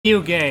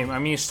New game. I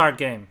mean, start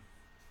game.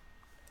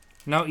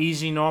 No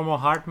easy, normal,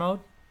 hard mode.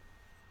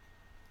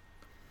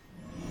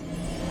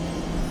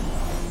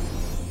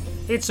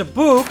 It's a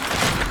book.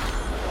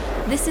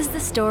 This is the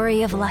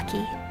story of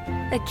Lucky,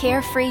 a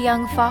carefree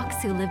young fox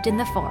who lived in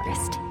the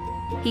forest.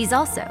 He's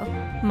also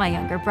my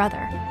younger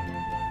brother.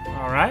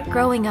 Alright.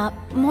 Growing up,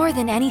 more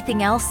than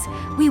anything else,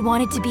 we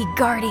wanted to be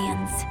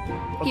guardians.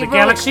 Of the Heroic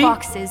galaxy?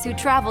 foxes who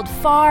traveled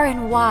far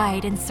and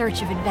wide in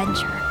search of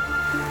adventure.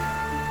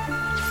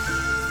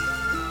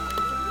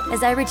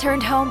 As I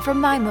returned home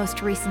from my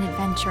most recent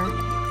adventure,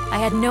 I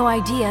had no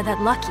idea that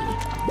Lucky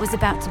was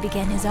about to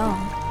begin his own.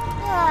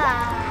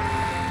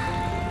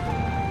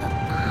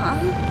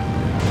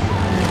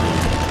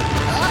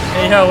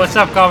 Hey yo, what's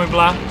up, Call Me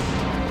Blah?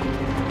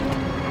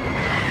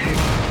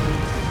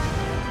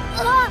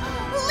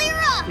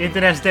 Lyra!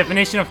 Internet's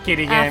definition of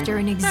kitty game. After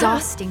an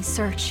exhausting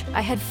search,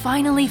 I had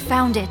finally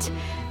found it.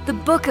 The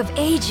Book of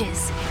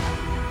Ages.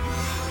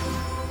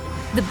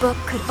 The book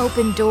could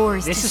open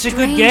doors This to is a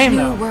good strange game, new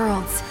though.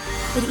 worlds.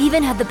 It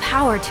even had the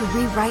power to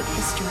rewrite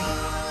history.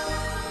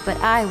 But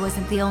I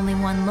wasn't the only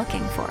one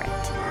looking for it.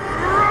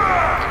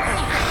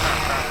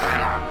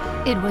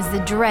 It was the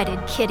dreaded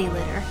kitty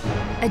litter,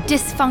 a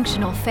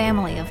dysfunctional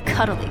family of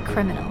cuddly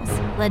criminals,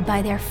 led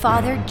by their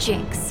father,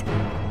 Jinx.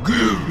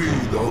 Give me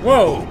the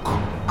Whoa. book,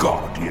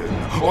 Guardian,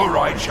 or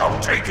I shall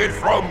take it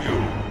from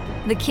you.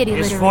 The kitty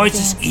His litter voice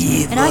is advanced,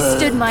 evil. and I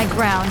stood my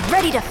ground,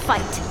 ready to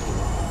fight.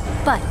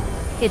 But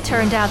it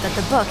turned out that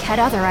the book had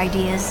other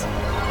ideas.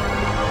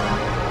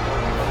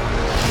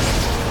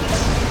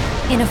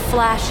 In a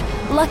flash,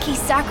 Lucky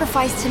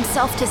sacrificed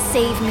himself to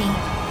save me,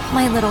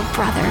 my little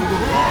brother.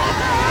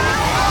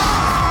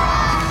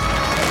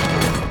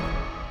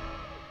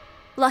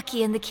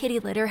 Lucky and the kitty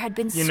litter had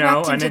been You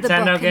know, swept a into the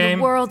Nintendo book game. and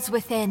the worlds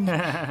within,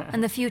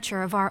 and the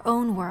future of our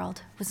own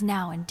world was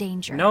now in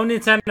danger. No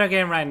Nintendo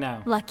game right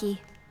now.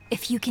 Lucky,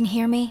 if you can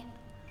hear me,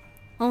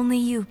 only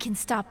you can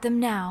stop them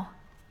now.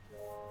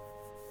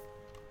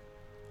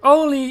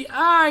 Only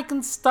I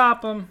can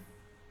stop him.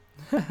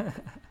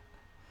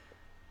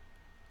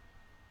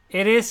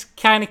 It is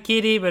kind of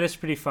kitty, but it's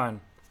pretty fun.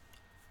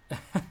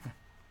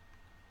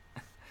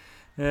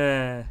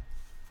 I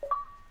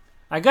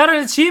got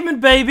an achievement,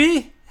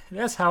 baby!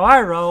 That's how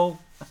I roll.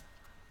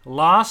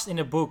 Lost in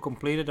a book,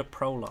 completed a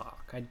prologue.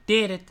 I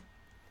did it.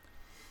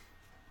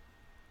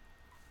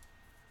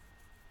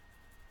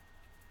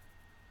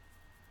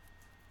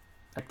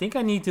 I think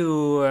I need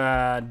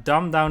to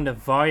dumb down the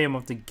volume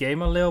of the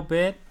game a little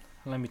bit.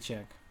 Let me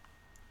check.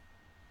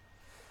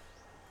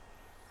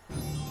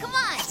 Come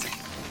on!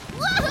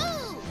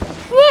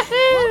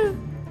 Woohoo!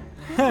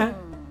 Woohoo!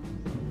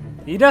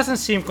 He doesn't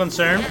seem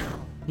concerned.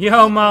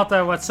 Yo,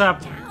 Malta, what's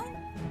up?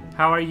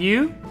 How are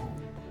you?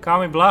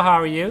 Call me Blah, how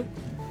are you?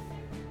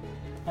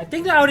 I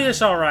think the audio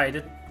is alright.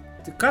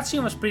 The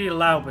cutscene was pretty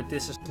loud, but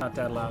this is not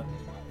that loud.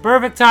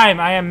 Perfect time.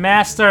 I am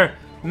Master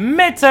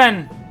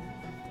Mitten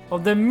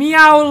of the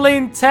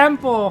Miaolin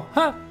Temple.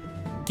 Huh.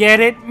 Get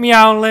it?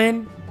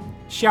 Miaolin.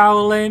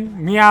 Shaolin.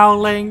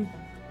 Miaoling.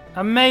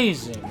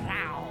 Amazing.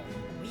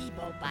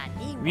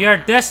 We are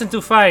destined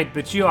to fight,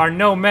 but you are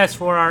no match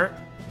for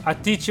a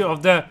teacher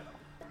of the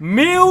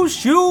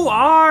Mushu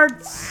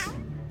arts.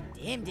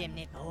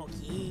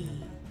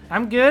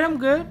 I'm good, I'm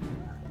good.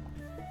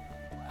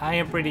 I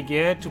am pretty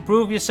good. To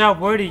prove yourself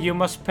worthy, you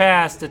must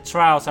pass the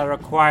trials I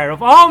require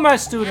of all my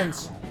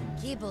students.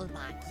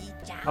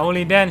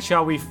 Only then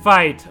shall we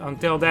fight.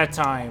 Until that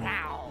time,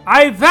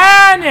 I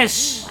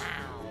vanish!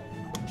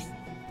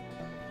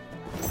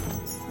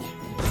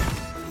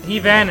 He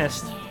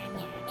vanished.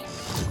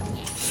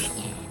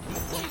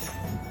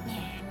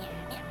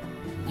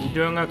 You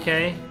doing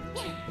okay?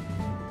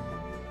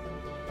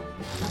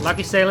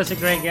 Lucky Sailor is a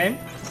great game.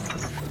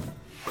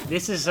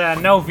 This is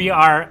no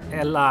VR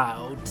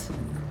allowed.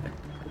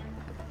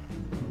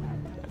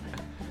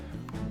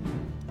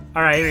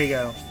 Alright, here we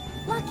go.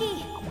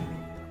 Lucky!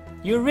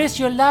 You risked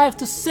your life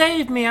to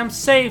save me. I'm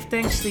safe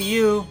thanks to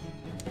you.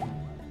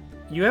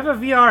 You have a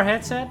VR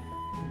headset?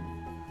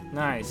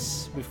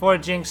 Nice. Before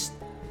Jinx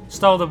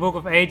stole the Book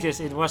of Ages,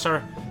 it was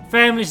our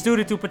family's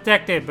duty to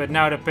protect it, but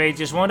now the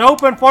pages won't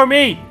open for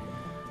me.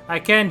 I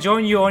can't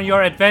join you on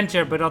your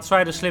adventure, but I'll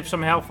try to slip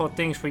some helpful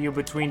things for you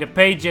between the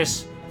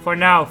pages. For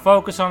now,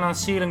 focus on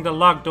unsealing the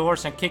locked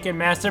doors and kicking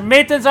Master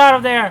Mittens out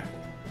of there.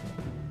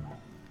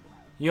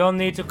 You'll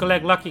need to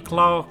collect lucky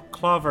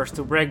clovers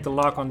to break the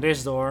lock on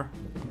this door.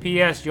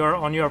 P.S. You're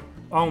on your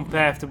own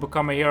path to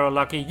become a hero,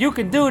 Lucky. You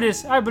can do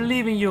this. I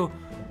believe in you.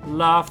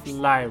 Love,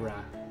 Lyra.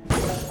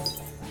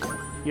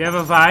 You have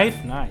a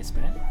vibe? Nice,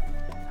 man.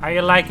 How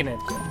you liking it?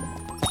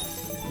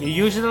 You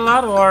use it a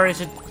lot, or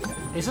is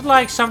it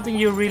like something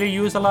you really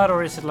use a lot,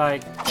 or is it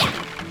like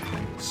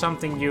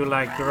something you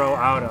like grow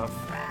out of?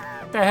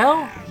 What the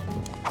hell?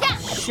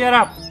 Shut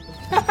up.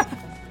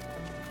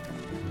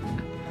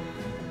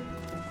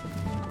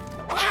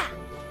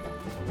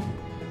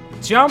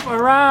 Jump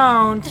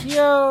around.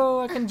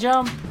 Yo, I can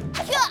jump.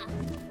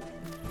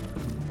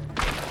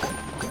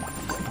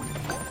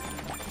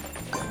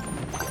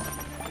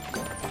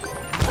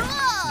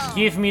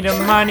 Give me the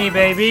money,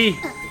 baby.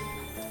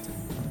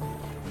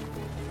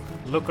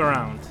 Look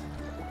around.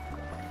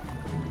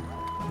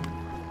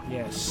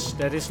 Yes,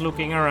 that is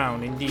looking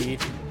around,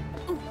 indeed.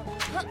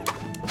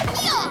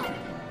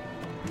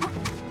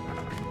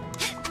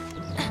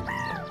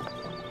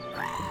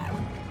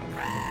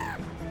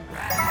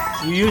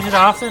 You use it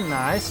often?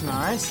 Nice,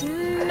 nice,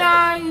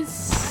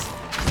 nice!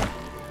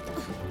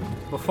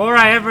 Before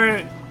I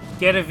ever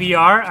get a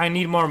VR, I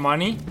need more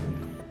money.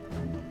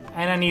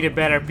 And I need a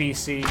better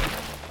PC.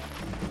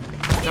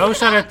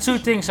 Those are the two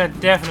things I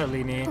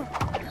definitely need.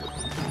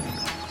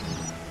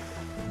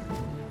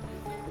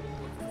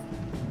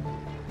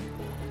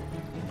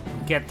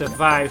 Get the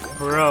Vive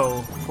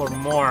Pro for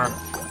more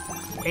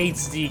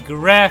HD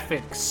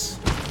graphics.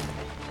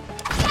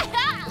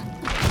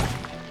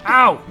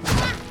 Ow!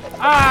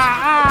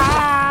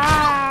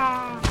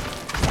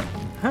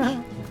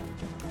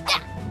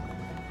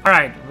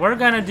 Alright, we're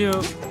gonna do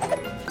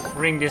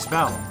ring this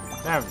bell.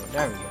 There we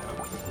go.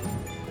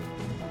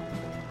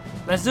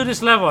 Let's do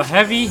this level.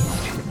 Heavy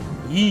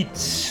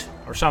Yeet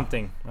or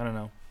something. I don't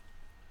know.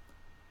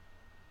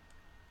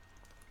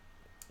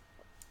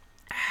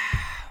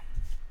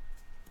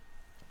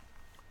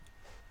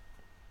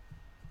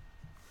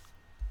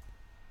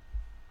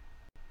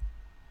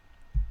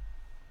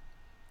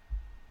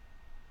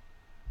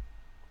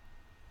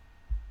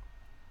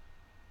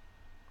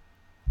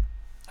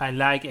 I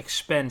like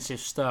expensive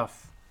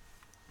stuff.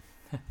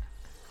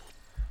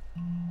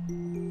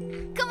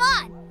 Come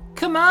on!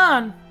 Come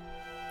on!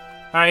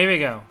 Alright, here we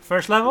go.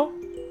 First level?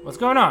 What's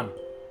going on?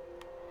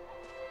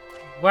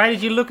 Why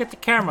did you look at the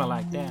camera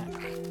like that?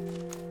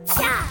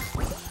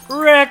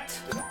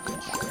 Wrecked!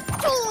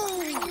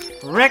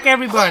 Wreck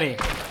everybody!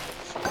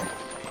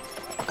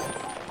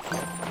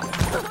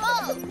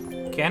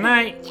 Can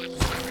I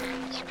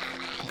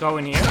go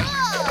in here?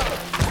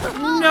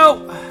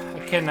 No! I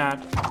cannot.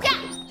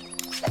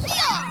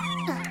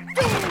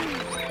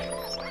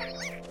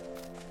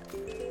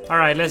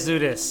 Alright, let's do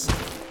this.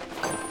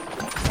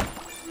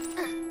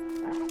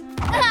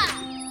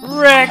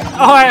 Wreck!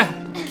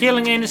 Oh,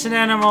 killing innocent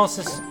animals,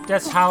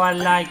 that's how I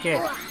like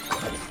it.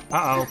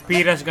 Uh-oh,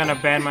 Peter's gonna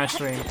ban my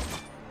stream.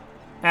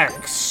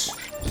 X.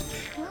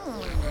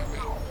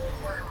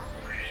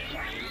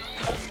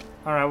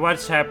 Alright,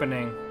 what's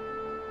happening?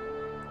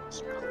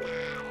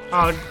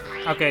 Oh,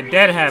 okay,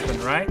 that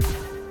happened, right?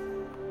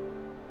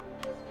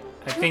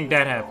 I think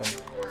that happened.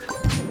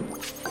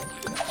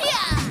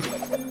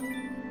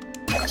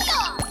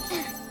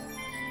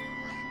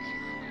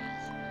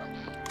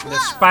 The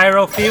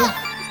Spyro feel?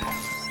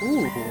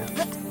 Ooh.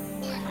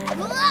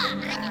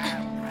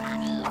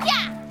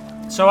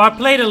 So I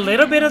played a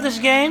little bit of this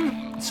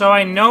game, so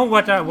I know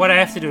what I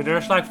have to do.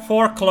 There's like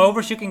 4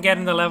 clovers you can get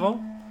in the level.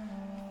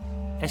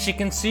 As you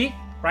can see,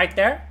 right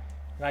there,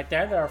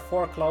 there are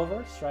 4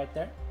 clovers right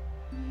there.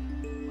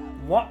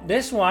 What?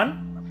 This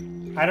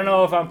one, I don't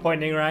know if I'm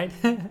pointing right.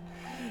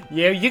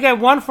 Yeah, you get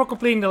 1 for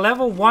completing the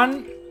level.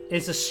 1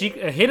 is a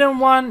hidden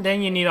one.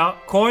 Then you need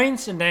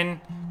coins, and then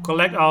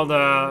collect all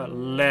the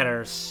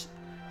letters.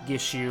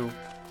 Gives you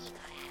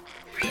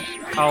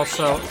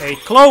also a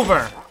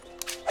clover.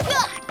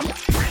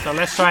 So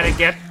let's try to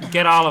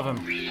get all of them.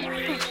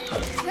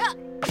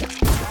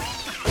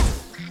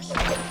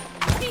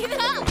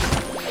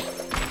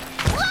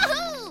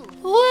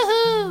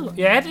 Woohoo!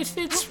 Yeah,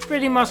 it's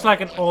pretty much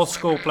like an old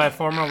school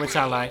platformer, which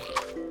I like.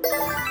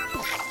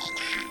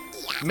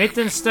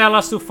 Mittens tell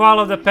us to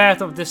follow the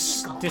path of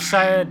this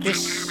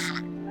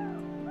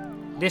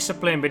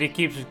discipline, but he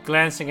keeps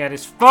glancing at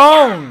his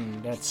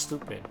phone. That's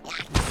stupid.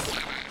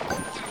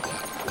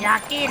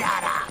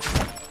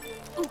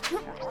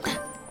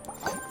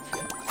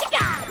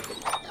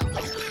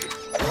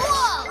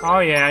 Oh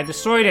yeah, I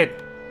destroyed it.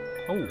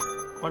 Oh,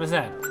 what is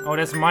that? Oh,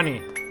 that's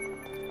money.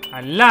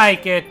 I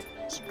like it.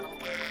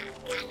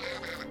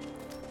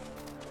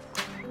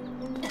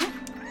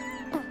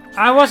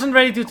 I wasn't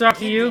ready to talk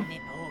to you.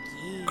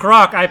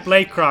 Croc, I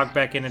played Croc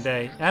back in the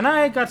day. And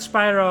I got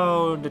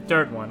Spyro, the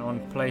 3rd one, on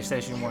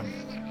PlayStation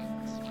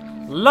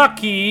 1.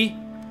 Lucky!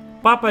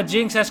 Papa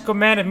Jinx has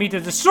commanded me to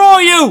destroy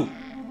you!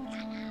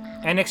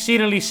 An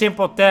exceedingly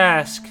simple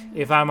task,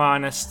 if I'm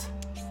honest.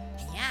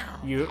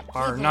 You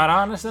are not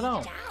honest at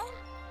all.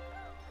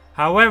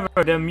 However,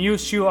 the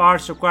Mewtwo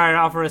arts require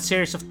offer a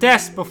series of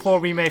tests before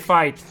we may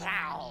fight.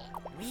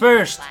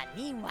 First,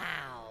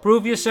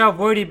 prove yourself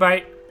worthy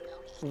by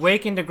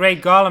waking the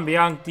great golem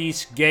beyond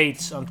these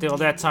gates. Until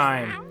that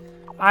time,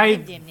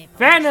 I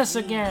vanish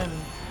again.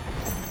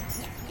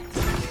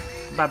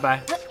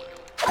 Bye-bye.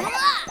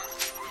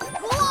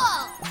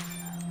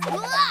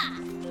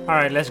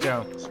 Alright, let's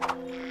go.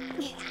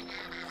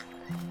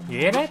 You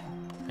hear that?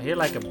 I hear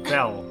like a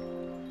bell.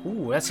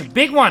 Ooh, that's a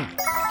big one.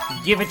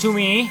 Give it to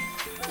me.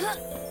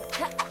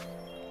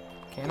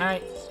 Can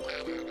I?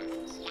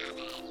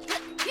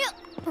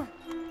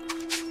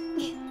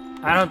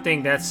 I don't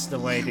think that's the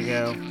way to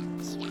go.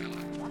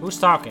 Who's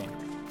talking?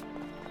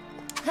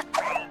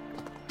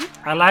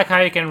 I like how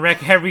you can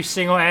wreck every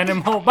single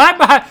animal.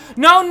 Bye-bye!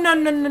 No, no,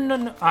 no, no, no,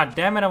 no. Ah,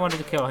 damn it, I wanted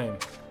to kill him.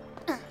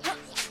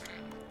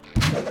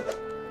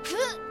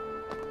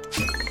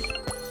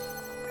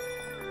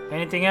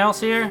 Anything else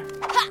here?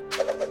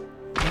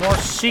 More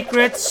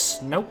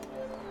secrets? Nope.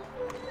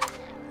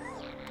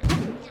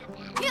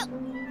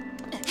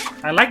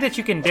 I like that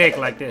you can dig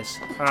like this.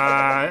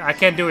 I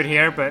can't do it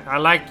here, but I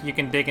like you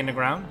can dig in the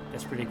ground.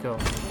 That's pretty cool.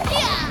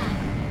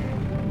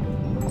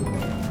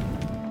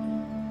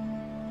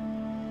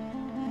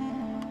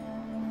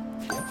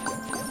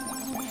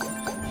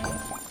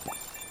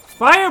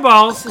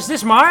 Fireballs? Is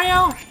this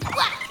Mario?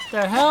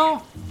 The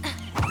hell?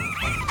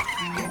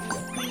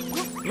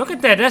 Look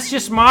at that. That's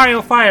just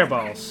Mario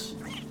fireballs.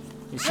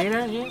 You see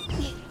that? Yeah.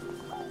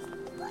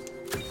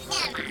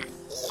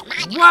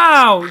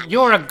 Wow!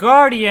 You're a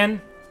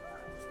guardian.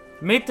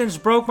 Mittens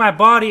broke my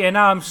body and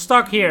now I'm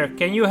stuck here.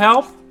 Can you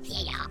help?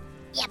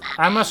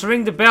 I must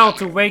ring the bell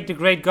to wake the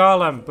great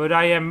golem, but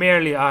I am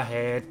merely a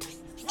head.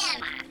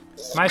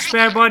 My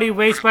spare body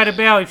waits by the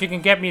bell. If you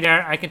can get me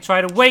there, I can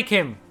try to wake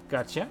him.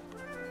 Gotcha.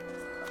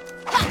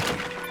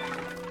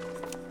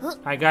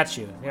 I got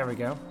you. There we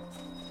go.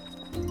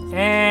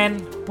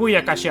 And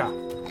Booyakasha.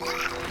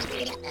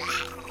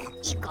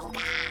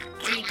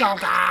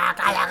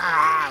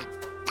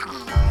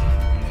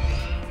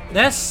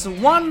 That's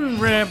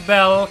one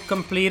rebel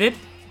completed.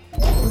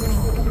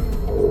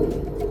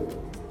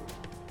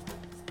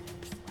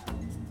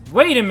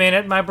 Wait a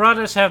minute, my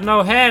brothers have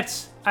no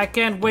heads. I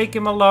can't wake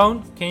him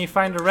alone. Can you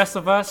find the rest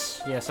of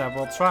us? Yes, I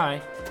will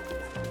try.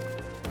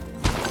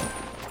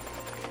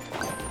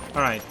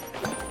 Alright.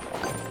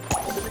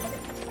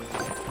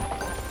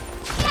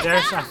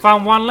 I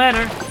found one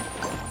letter.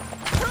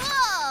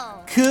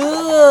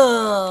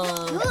 Cool.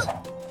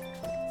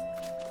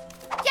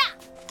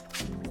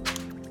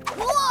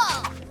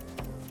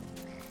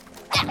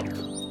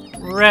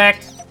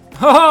 Wrecked.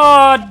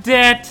 Oh,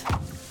 dead.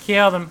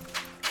 Killed him.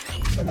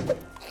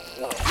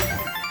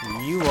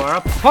 You are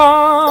a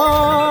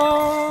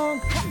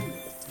punk.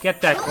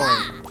 Get that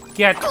coin.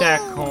 Get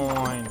that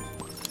coin.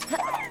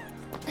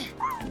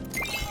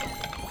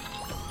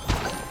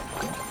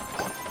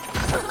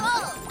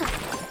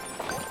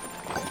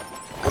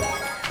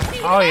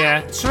 Oh yeah,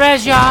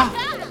 treasure!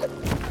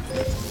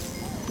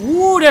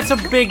 Ooh, that's a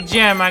big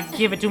gem.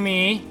 Give it to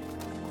me.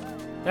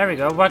 There we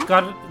go. What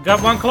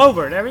got one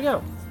clover? There we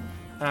go.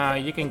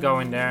 You can go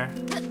in there,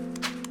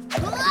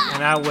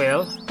 and I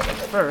will.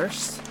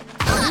 First,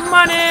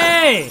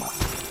 money.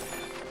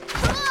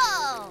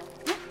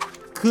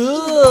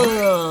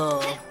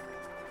 Cool.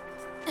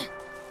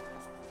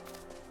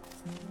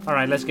 All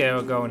right, let's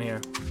get going here.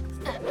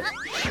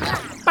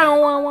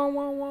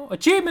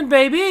 Achievement,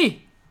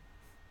 baby!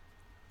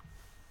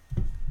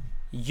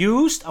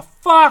 Used a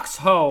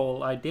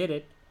foxhole. I did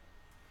it.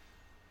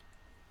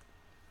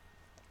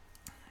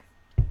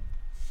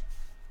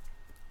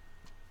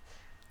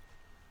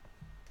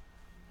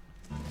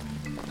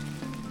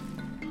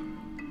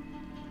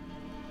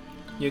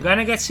 You're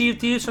gonna get Sea of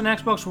Thieves on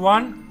Xbox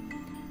One?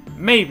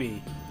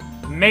 Maybe.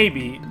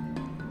 Maybe.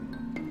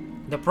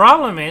 The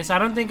problem is, I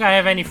don't think I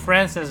have any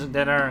friends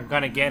that are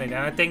gonna get it.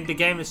 And I think the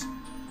game is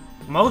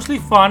mostly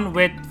fun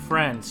with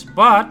friends.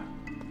 But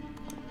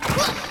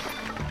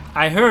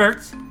I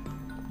heard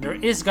there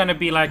is gonna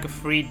be like a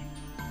free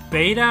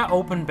beta,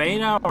 open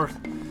beta, or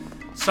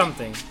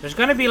something. There's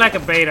gonna be like a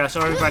beta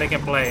so everybody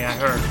can play, I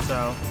heard.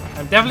 So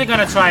I'm definitely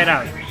gonna try it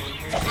out.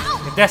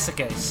 If that's the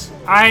case.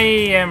 I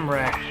am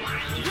wrecked.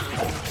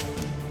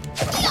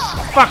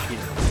 Fuck you.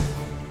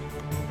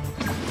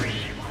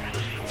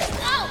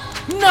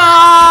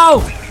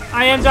 No!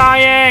 I am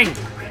dying!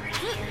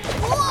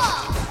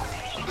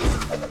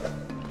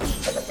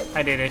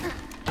 I did it.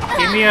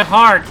 Give me a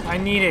heart. I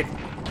need it.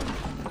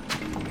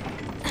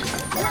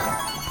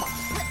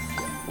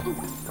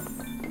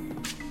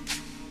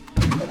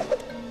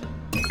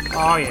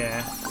 Oh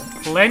yeah.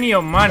 Plenty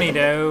of money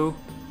though.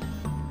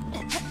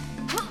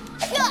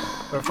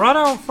 But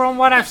from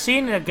what I've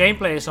seen, the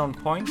gameplay is on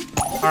point.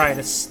 Alright,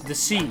 the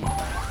sea.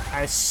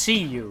 I see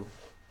you.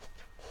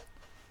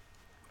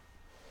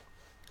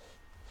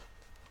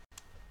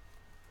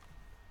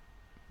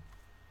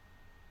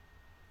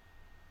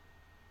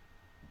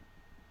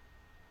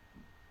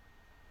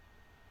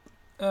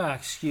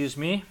 Excuse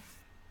me.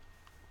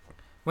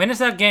 When is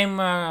that game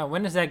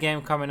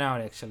coming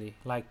out actually?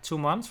 Like 2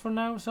 months from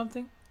now or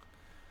something?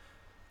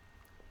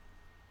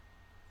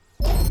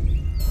 What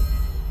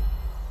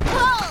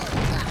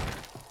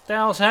the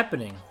hell's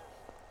happening?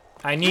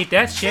 I need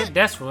that shit.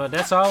 That's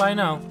all I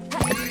know.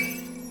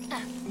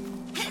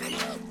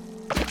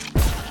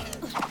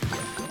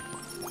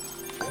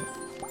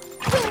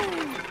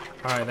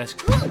 Alright, let's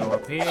go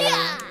up here.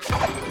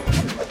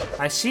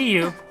 I see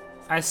you.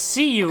 I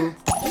see you.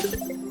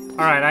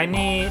 Alright, I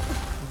need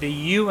the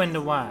U and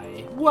the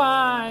Y.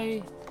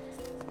 Why?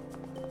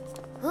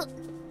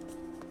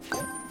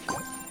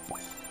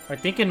 I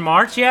think in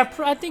March? Yeah,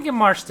 I think in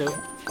March too.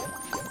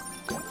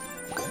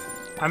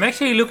 I'm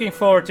actually looking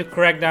forward to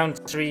Crackdown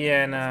 3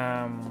 and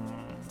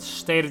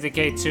State of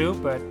Decay 2,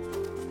 but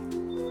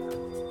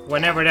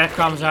whenever that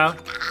comes out.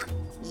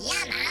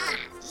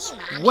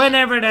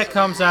 Whenever that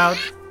comes out.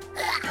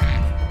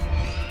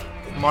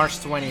 March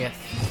 20th.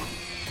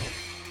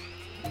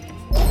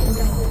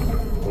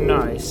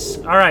 Nice.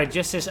 Alright,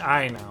 just this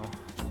eye now.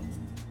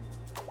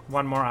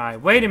 One more eye.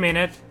 Wait a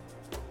minute.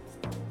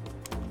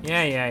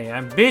 Yeah.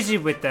 I'm busy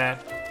with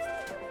that.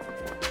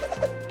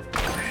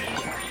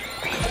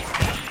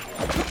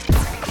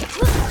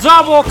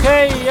 Double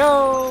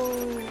KO!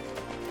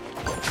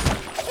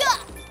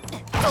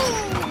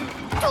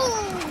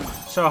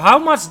 So how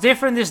much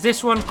different is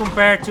this one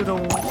compared to the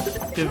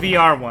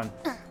VR one?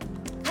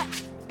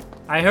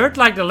 I heard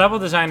like the level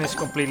design is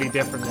completely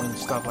different and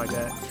stuff like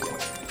that.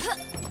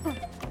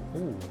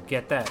 Ooh,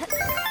 get that.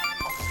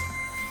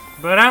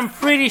 But I'm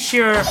pretty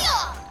sure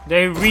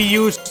they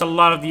reused a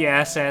lot of the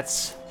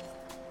assets.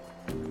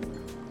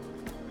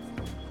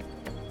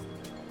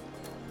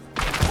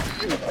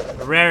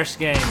 Rarest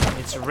game.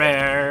 It's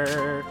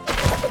rare.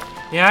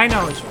 Yeah, I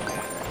know it's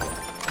rare.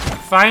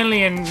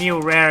 Finally a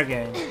new rare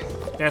game.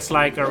 That's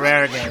like a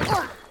rare game.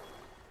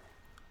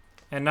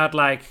 And not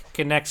like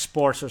Kinect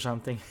Sports or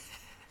something.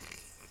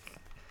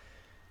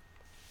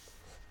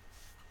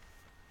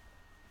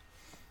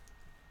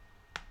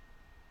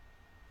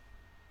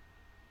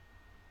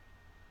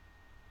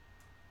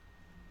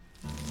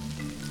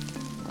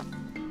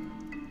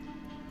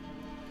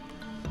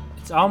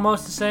 It's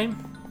almost the same.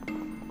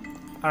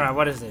 Alright,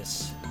 what is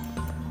this?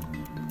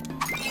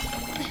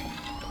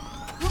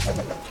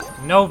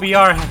 No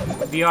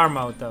VR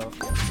mode though.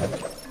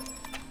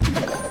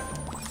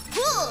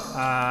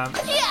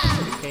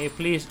 Can you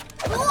please?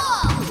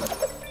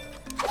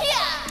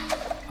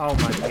 Oh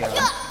my god.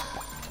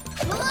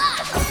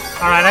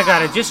 Alright, I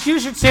got it. Just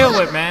use your tail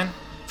whip, man.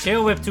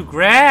 Tail whip to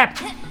grab.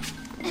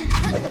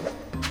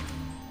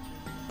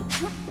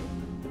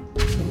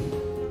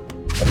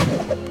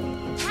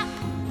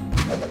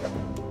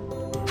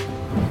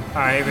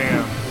 Alright, here we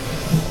go.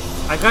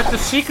 I got the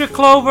secret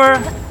clover.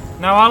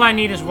 Now all I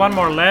need is one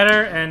more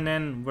letter and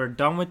then we're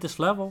done with this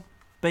level,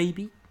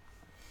 baby.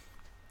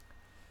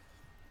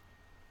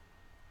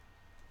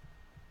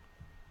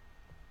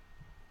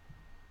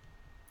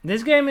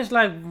 This game is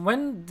like,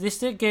 when this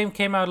game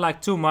came out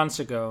like 2 months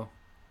ago.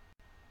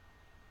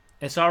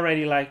 It's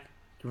already like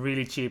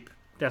really cheap.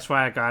 That's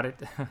why I got it.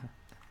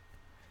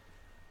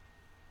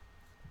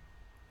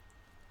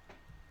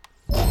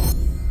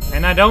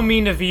 And I don't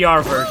mean the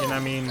VR version, I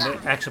mean the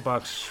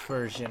Xbox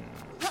version.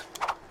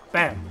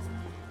 Bam.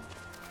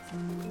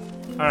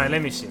 Alright,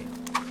 let me see.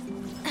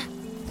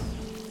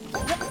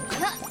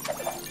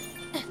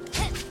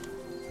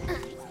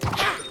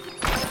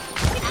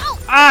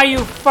 Ah, you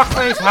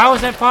fuckface! How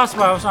is that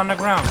possible? I was on the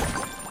ground.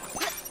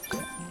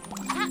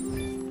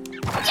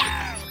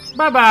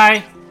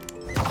 Bye-bye.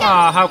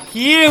 Aw, how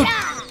cute!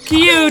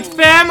 Cute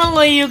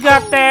family you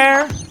got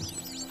there!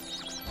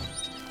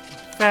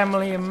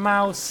 Family and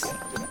mouse.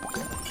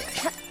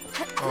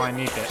 Oh, I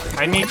need that.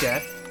 I need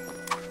that.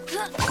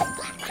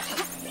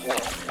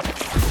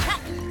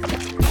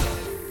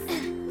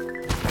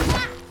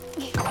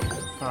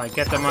 Alright,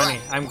 get the money.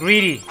 I'm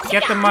greedy.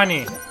 Get the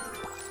money.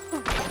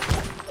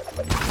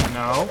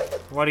 No.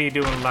 What are you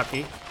doing,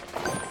 Lucky?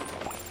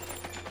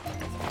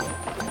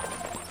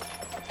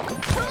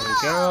 There we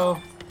go.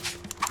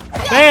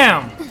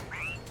 Bam!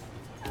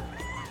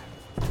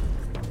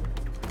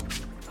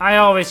 I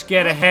always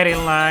get ahead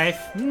in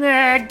life.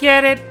 Nah,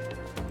 get it?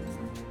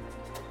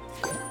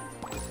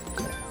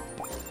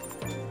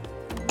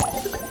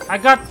 I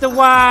got the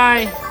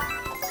Y.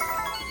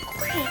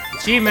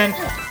 Achievement.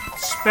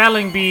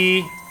 Spelling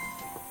bee.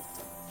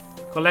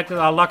 Collected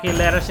all lucky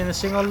letters in a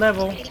single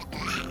level.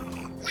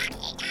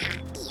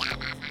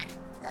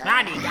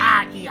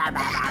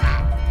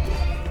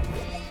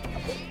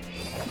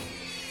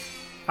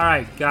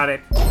 Alright, got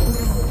it.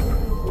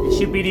 It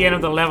should be the end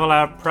of the level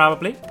out,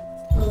 probably.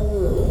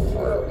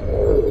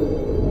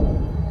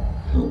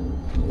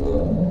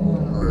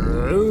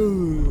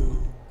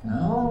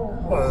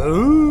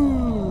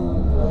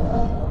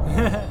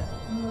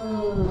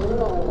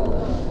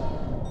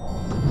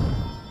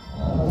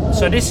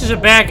 So this is a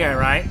bad guy,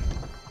 right?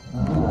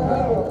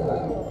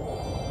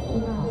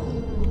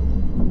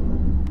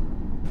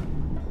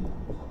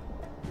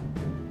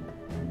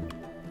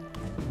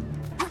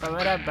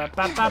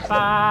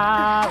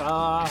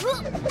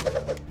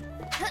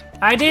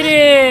 I did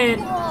it!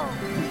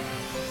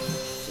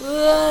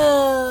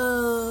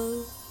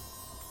 Whoa.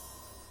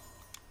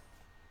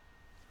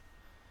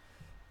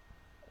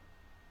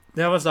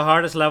 That was the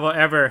hardest level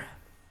ever.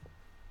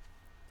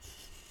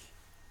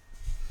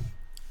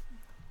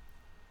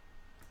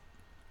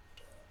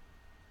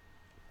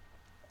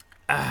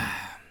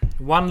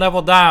 One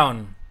level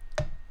down.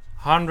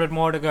 100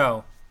 more to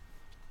go.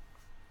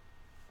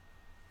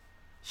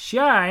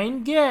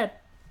 Shine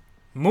get.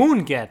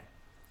 Moon get.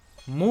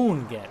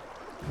 Moon get.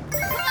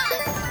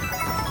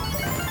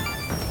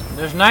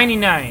 There's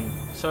 99.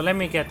 So let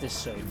me get this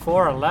straight.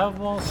 4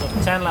 levels. So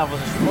 10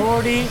 levels is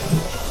 40.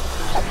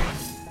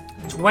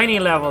 20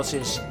 levels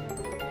is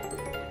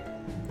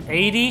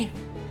 80.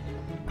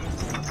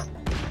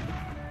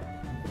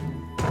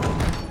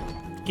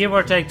 Give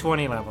or take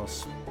 20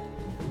 levels.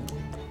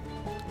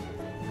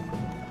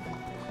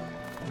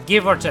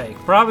 Give or take.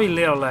 Probably a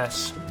little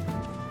less.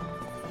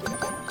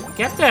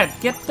 Get that.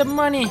 Get the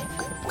money.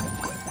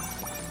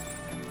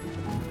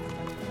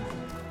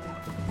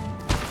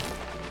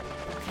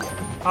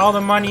 All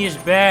the money is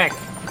back.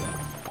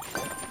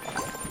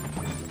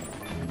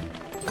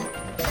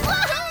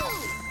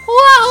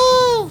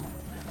 Woohoo!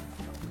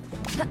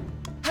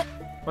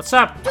 What's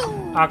up,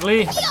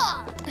 ugly?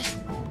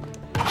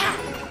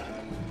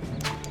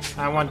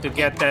 I want to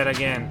get that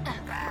again.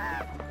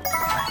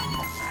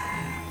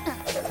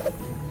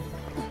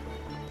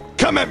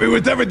 Come at me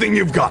with everything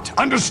you've got.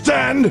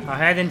 Understand?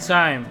 Ahead in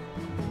time.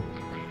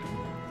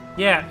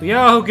 Yeah,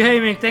 yo,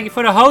 gaming. Thank you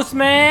for the host,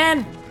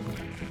 man.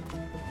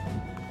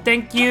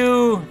 Thank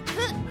you.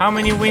 How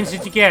many wins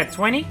did you get?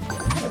 20?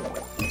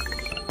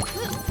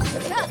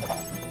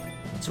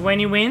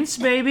 20 wins,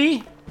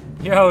 baby.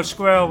 Yo,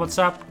 Squirrel, what's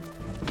up?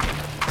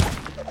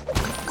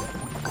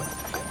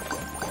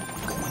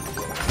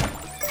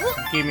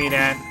 Give me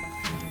that.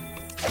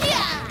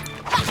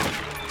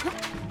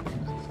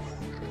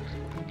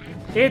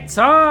 It's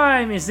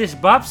time! Is this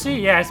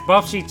Bubsy? Yeah, it's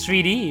Bubsy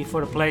 3D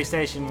for the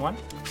PlayStation 1.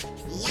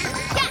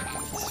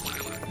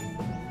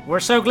 We're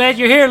so glad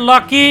you're here,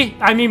 Lucky!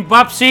 I mean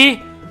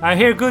Bubsy! I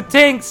hear good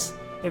things!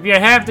 If you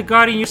have the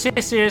Guardian your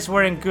sisters,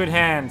 we're in good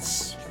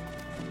hands.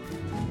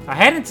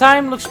 Ahead in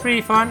Time looks pretty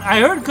fun. I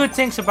heard good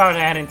things about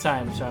Ahead in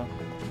Time, so...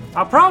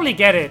 I'll probably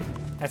get it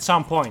at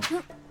some point.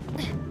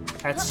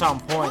 At some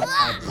point,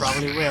 I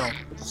probably will.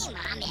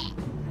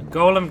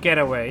 Golem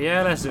Getaway.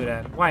 Yeah, let's do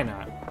that. Why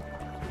not?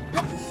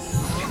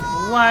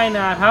 Why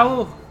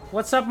not?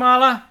 What's up,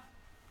 Mala?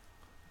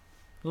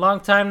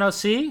 Long time no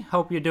see.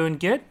 Hope you're doing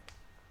good.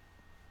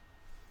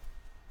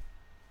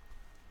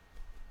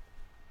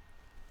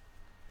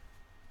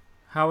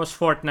 How was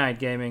Fortnite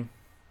gaming?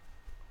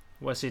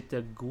 Was it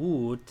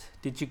good?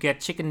 Did you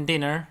get chicken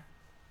dinner?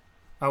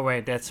 Oh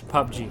wait, that's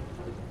PUBG.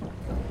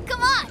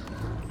 Come on!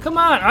 Come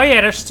on! Oh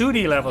yeah, there's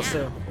 2D levels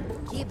too.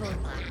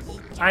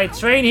 I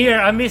train here.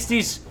 I miss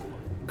these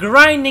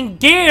grinding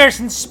gears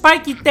and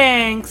spiky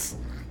tanks.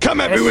 Come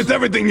at me with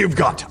everything you've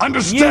got.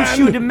 Understand?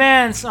 Yushu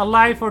demands a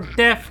life or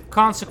death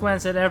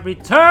consequence at every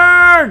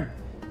turn.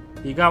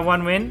 You got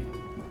 1 win.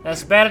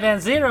 That's better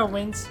than 0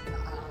 wins.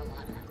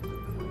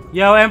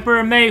 Yo,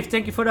 Emperor Maeve,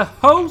 thank you for the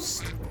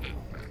host.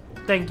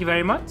 Thank you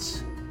very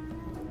much.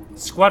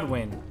 Squad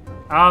win.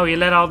 Oh, you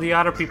let all the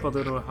other people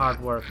do the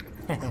hard work.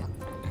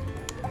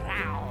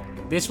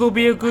 This will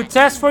be a good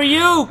test for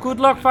you. Good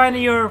luck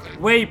finding your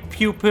way,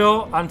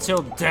 pupil.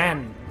 Until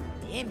then.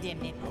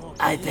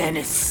 I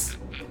vanish.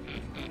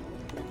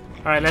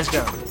 Alright, let's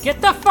go. Get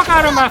the fuck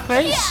out of my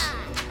face!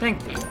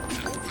 Thank you.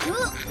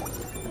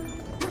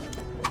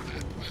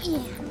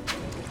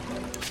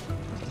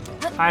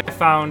 I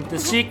found the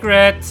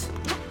secret.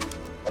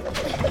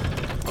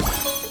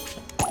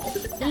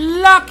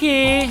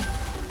 Lucky!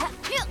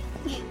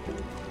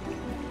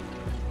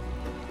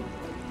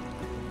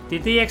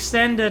 Did they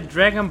extend the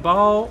Dragon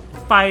Ball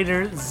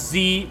Fighter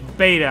Z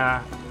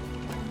beta?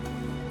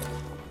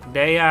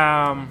 They,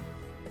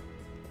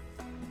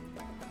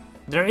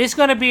 there is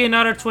gonna be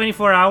another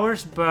 24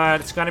 hours,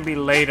 but it's gonna be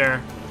later.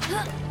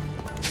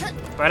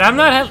 But I'm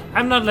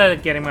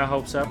not getting my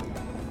hopes up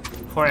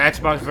for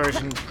Xbox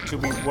version to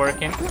be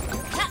working.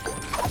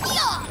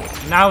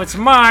 Now it's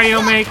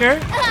Mario Maker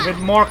with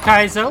more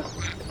Kaizo.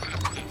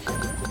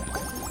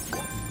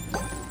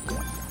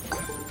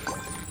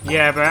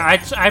 Yeah, but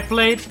I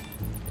played.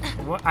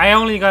 I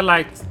only got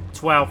like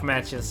 12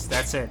 matches.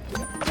 That's it.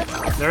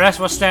 The rest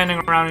was standing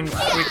around in the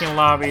freaking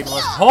lobby. It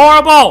was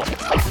horrible.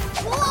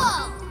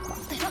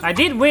 I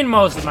did win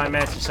most of my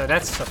matches, so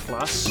that's a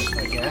plus,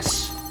 I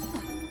guess.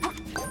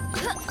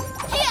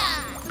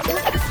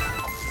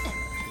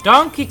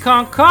 Donkey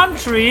Kong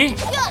Country?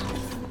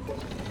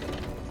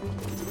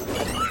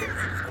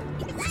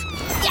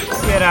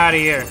 Get out of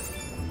here.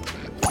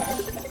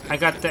 I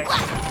got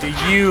the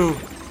U.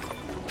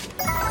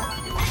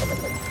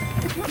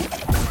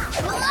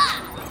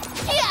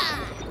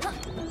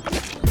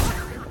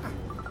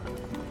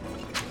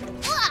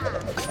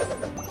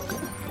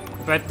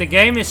 But the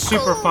game is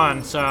super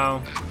fun,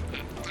 so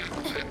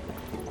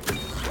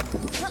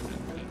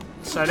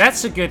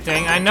that's a good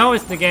thing. I know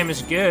the game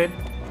is good.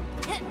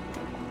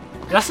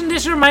 Doesn't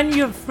this remind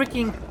you of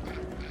freaking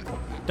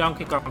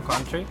Donkey Kong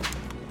Country?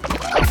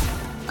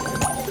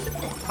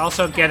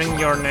 Also getting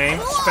your name,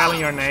 spelling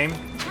your name,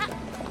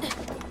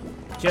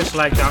 just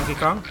like Donkey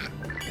Kong.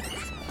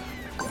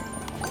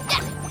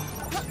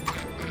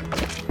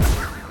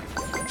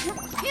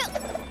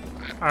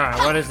 Alright,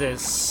 what is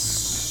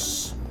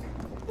this?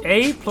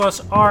 A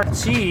plus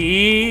RT.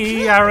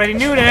 I already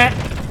knew that.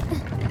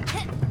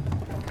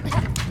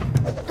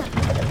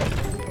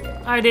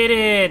 I did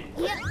it.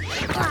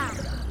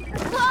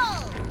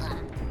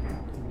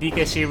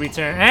 DKC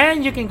return.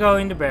 And you can go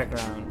in the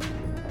background.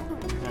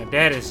 Now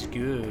that is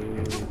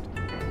good.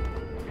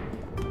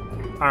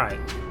 Alright.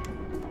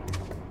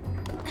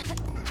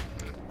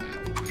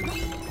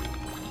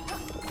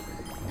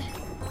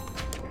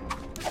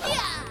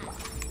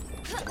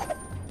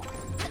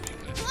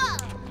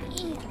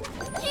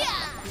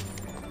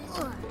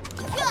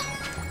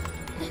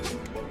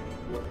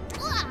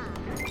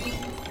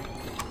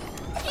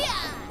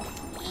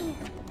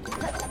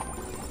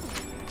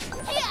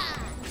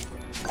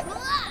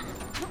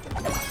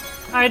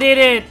 I did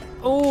it!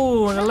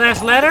 Ooh, the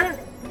last letter?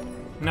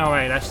 No,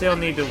 wait, I still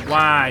need the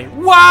Y.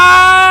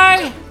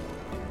 Y!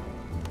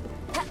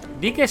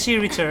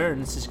 DKC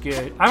Returns is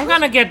good. I'm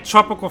gonna get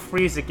Tropical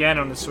Freeze again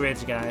on the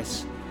Switch,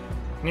 guys.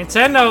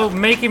 Nintendo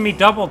making me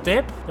double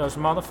dip? Those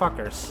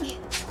motherfuckers.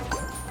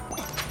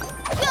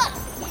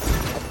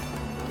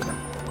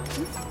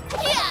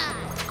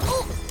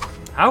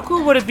 How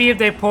cool would it be if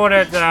they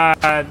ported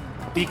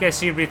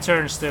DKC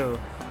Returns too?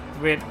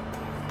 With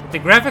the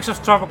graphics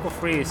of Tropical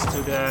Freeze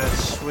to the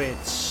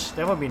Switch.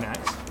 That would be nice.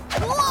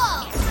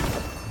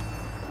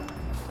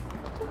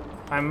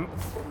 I'm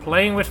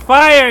playing with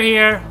fire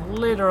here,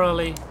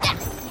 literally.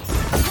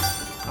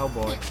 Oh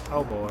boy,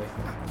 oh boy.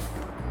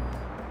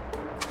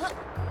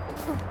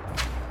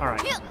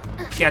 Alright,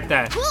 get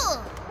that.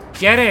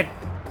 Get it!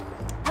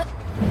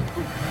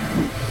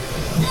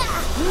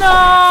 No,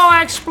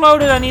 I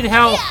exploded, I need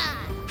help.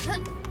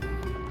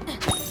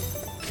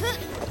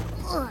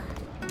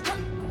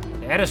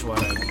 That is what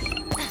I need.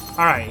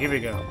 Alright, here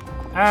we go.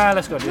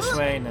 Let's go this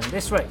way and then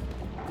this way.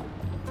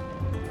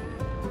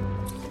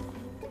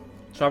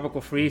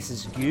 Tropical Freeze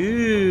is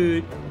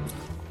good.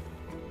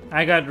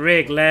 I got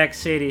rigged, lag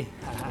city.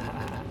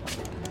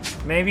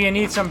 Maybe I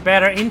need some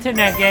better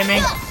internet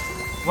gaming.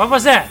 What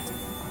was that?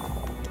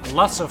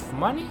 Lots of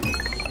money?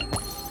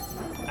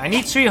 I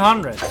need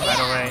 300, by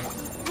the way.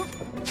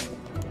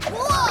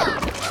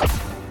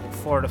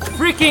 For the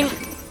freaking...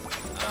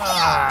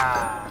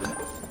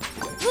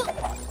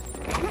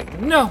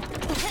 No!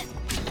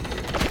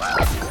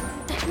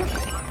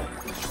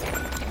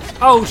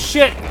 Oh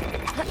shit!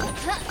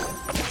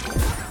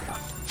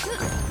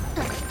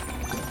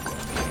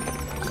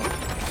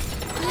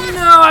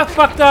 No, I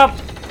fucked up!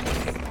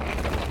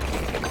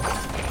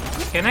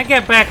 Can I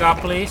get back up,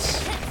 please?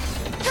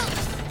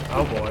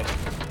 Oh boy.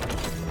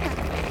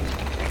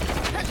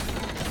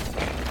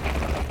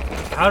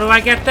 How do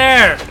I get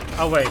there?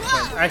 Oh wait,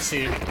 I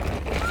see.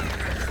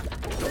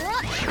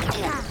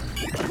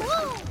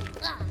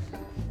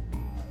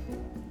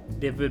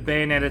 Did with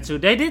Bayonetta 2.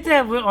 They did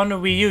that on the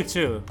Wii U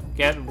too.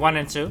 Get 1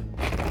 and 2.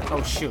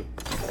 Oh shoot.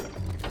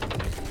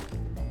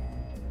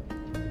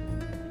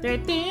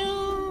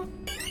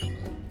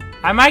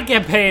 I might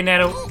get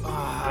Bayonetta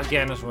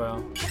again as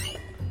well.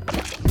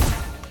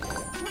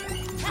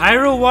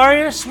 Hyrule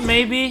Warriors,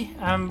 maybe.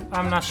 I'm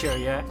not sure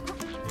yet.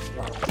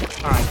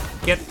 Alright,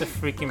 get the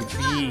freaking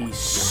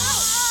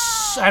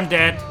beast. I'm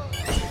dead.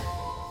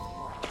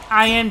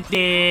 I am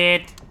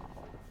dead.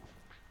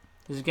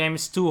 This game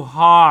is too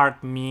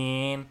hard,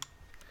 man.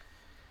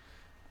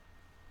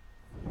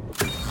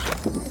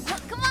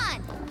 Come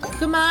on.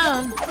 Come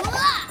on.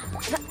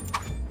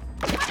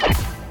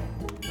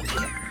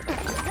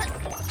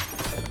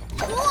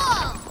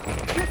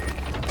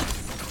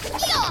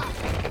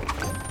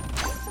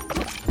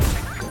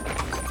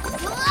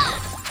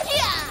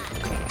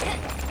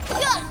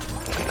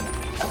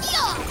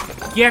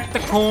 Get the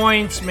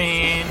coins,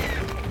 man.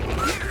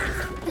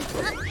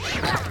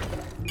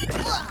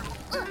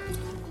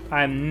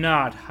 I'm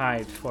not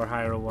hyped for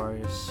Hyrule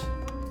Warriors.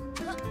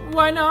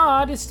 Why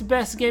not? It's the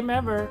best game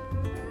ever.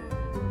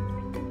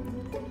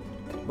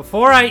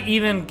 Before I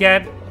even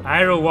get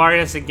Hyrule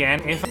Warriors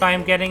again, if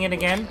I'm getting it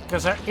again,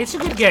 because it's a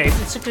good game,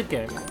 it's a good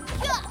game.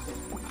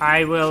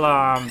 I will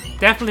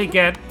definitely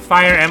get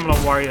Fire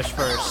Emblem Warriors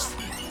first.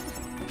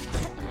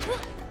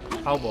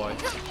 Oh boy.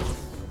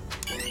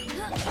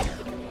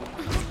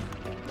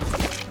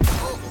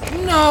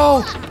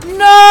 No!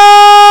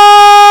 No!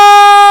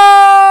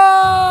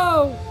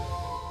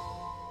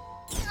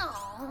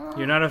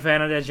 You're not a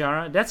fan of that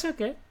genre? That's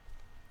okay.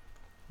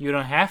 You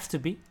don't have to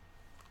be.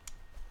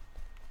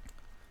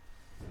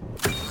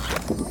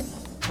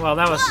 Well,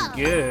 that was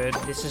good.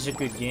 This is a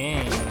good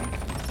game.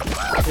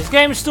 This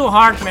game is too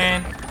hard,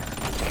 man.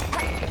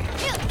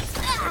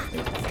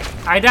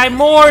 I die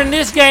more in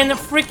this game than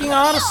freaking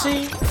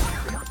Odyssey.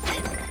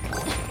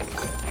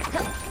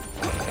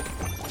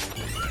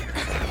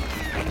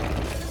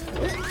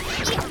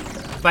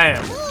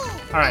 Bam.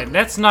 Alright,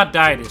 let's not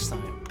die this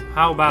time.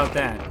 How about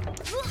that?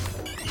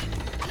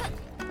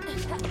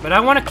 But I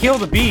want to kill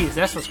the bees.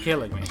 That's what's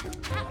killing me.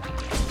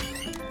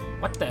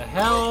 What the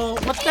hell?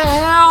 What the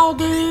hell,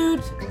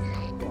 dude?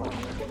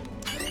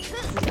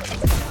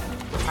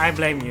 I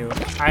blame you.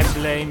 I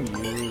blame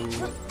you.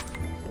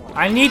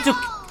 I need to...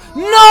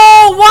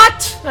 No!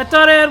 What? I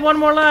thought I had one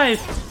more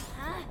life.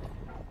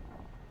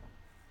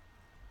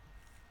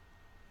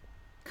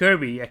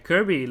 Kirby. Yeah,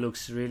 Kirby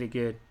looks really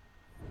good.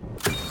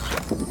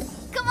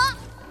 Come on.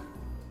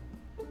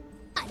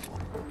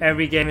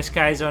 Every game is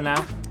Kaizo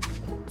now.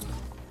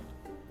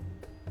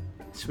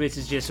 Switch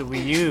is just a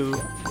Wii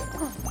U.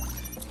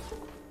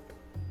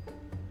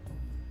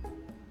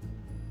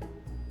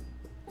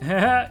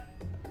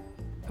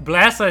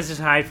 Blastoise is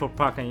high for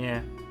Puckin,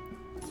 yeah.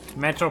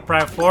 Metro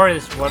Prime 4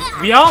 is what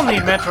we all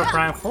need. Metro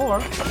Prime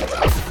 4.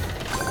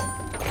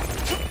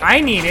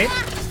 I need it.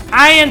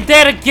 I am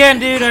dead again,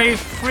 dude. Are you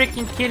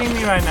freaking kidding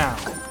me right now?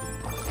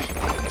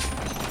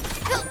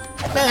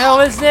 What the hell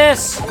is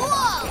this?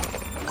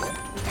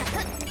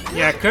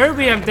 Yeah,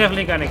 Kirby I'm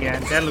definitely gonna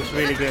get. That looks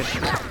really good.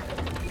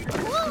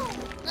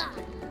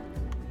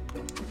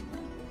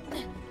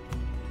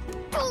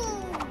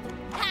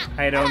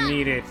 I don't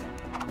need it.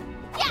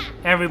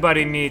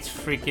 Everybody needs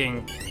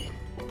freaking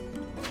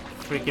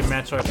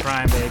Metroid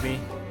Prime, baby.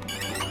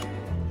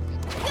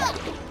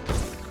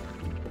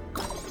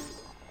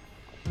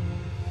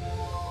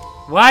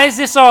 Why is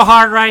this so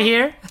hard right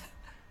here?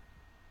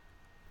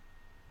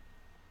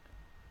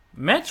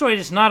 Metroid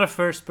is not a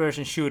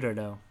first-person shooter,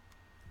 though.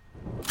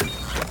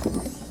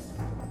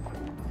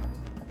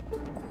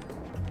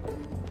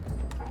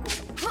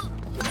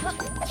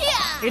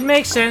 It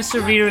makes sense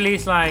to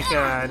re-release like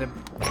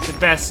the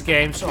best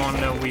games on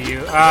the Wii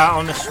U,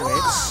 on the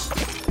Switch,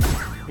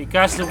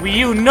 because the Wii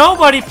U,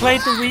 nobody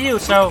played the Wii U,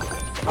 so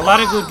a lot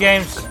of good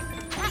games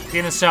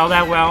didn't sell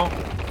that well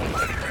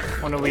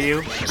on the Wii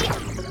U.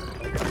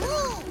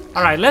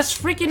 All right, let's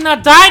freaking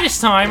not die this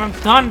time. I'm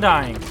done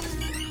dying.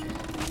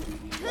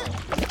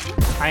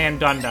 I am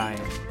done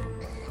dying.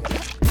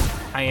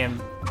 I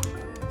am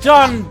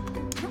done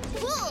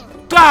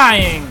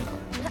dying.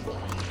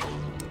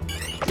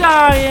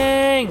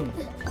 Dying!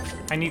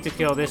 I need to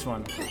kill this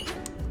one.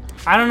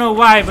 I don't know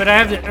why, but I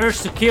have the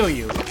urge to kill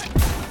you.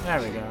 There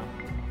we go.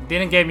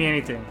 Didn't give me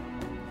anything.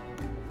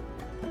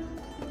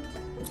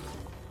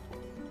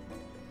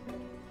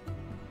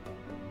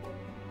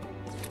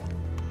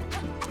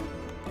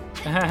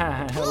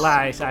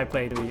 Lies, I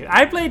played the Wii U.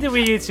 I played the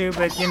Wii U too,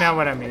 but you know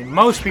what I mean.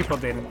 Most people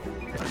didn't.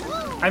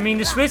 I mean,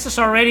 the Switch is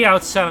already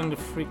outselling the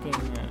freaking...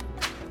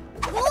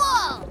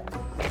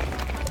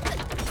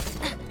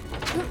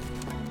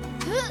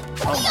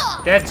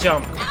 Oh, that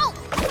jump.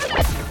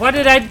 What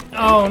did I...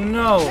 Oh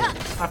no.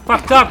 I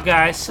fucked up,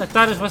 guys. I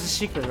thought it was a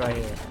secret right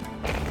here.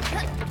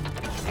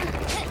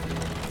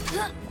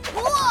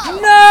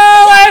 No!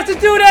 I have to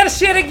do that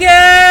shit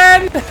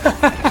again!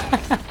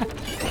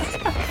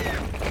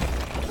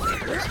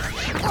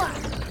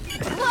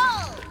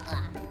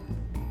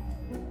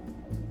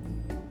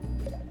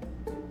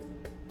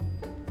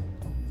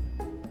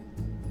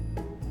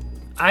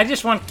 I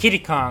just want Kiddy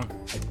Kong.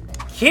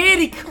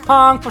 Kiddy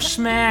Kong for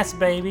Smash,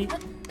 baby.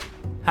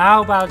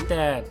 How about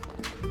that?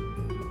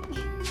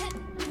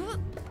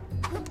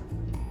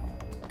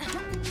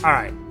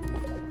 Alright.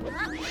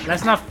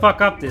 Let's not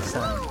fuck up this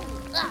time.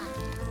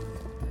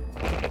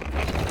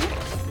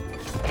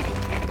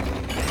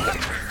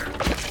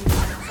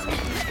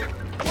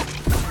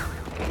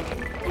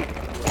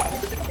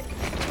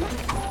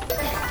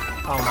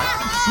 Oh my...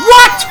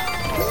 What?!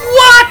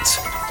 What?!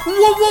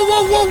 Whoa, whoa,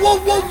 whoa, whoa,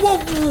 whoa, whoa,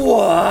 whoa,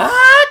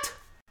 what?!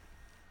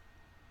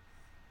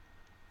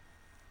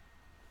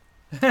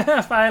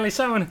 Finally,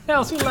 someone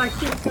else who likes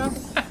Kiddy Kong.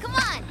 Come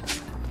on.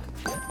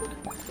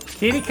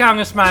 Kiddy Kong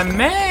is my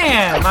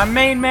man, my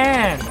main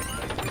man.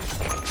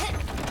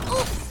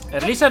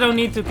 At least I don't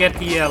need to get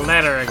the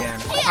letter again.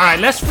 All right,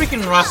 let's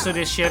freaking rush to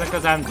this shit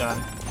because I'm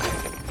done.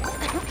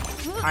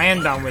 I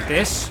am done with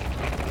this.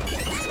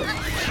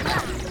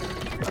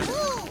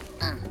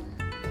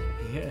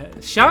 Yeah.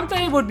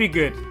 Shantae would be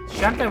good.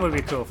 Shantae would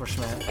be cool for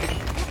Smash.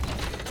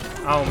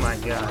 Oh my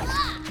god.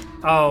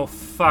 Oh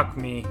fuck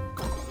me.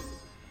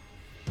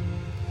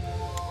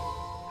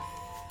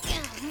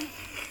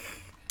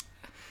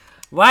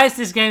 Why is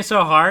this game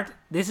so hard?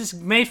 This is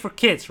made for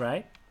kids,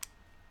 right?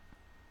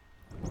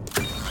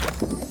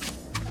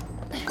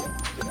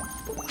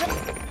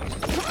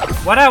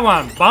 What I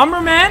want?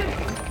 Bomberman?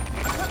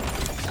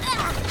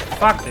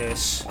 Fuck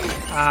this.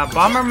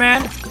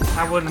 Bomberman?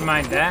 I wouldn't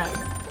mind that.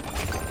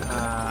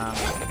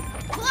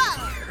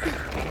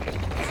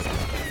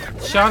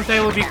 Shantae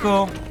would be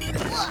cool.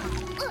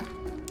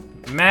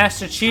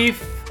 Master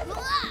Chief.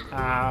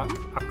 A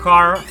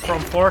car from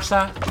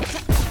Forza.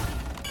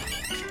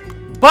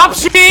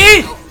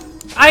 Bubsy!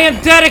 I am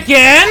dead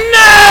again!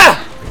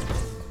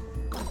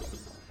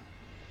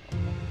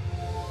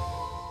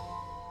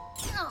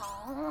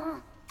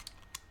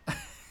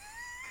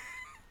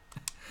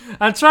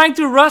 I'm trying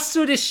to rush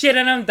through this shit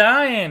and I'm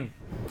dying.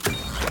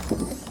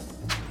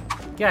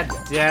 God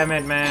damn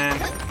it, man.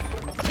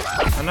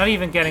 I'm not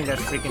even getting that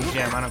freaking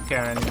gem. I don't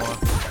care anymore.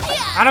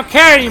 I don't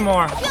care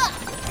anymore!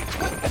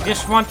 I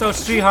just want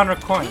those 300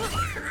 coins.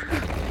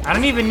 I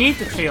don't even need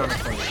the 300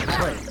 coins.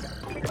 Wait.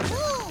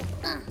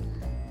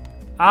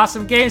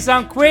 Awesome game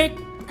sound quick.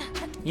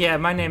 Yeah,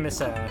 my name is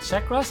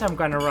Shekros. I'm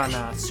gonna run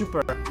a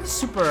super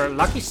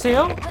lucky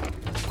sale.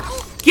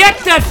 Get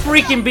that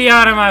freaking bee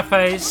out of my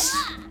face!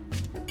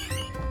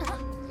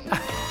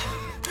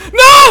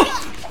 No!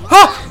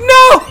 Oh,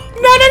 no!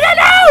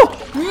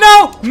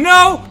 No!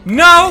 No!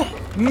 No!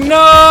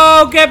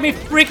 No! Get me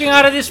freaking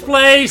out of this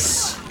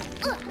place!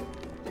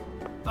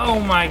 Oh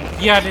my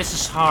god, this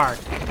is hard.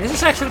 This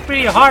is actually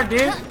pretty hard,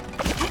 dude.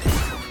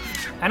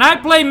 And I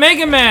play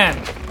Mega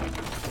Man.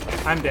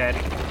 I'm dead.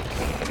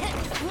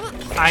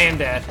 I am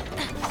dead.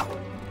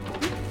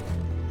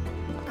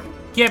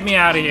 Get me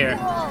out of here.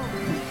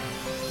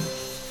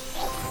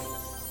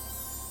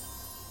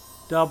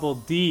 Double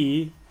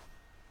D.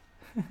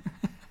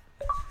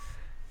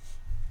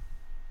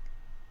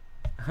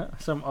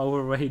 Some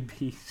overweight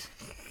beast.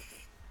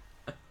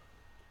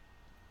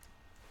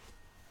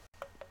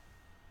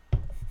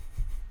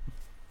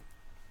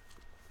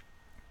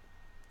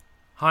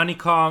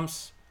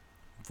 Honeycombs.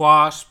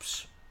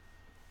 wasps,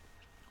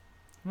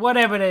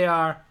 whatever they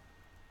are.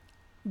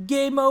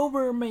 Game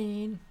over,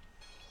 man.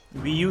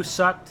 Wii U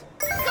sucked.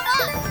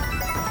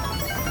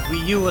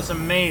 Wii U was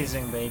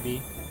amazing,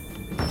 baby.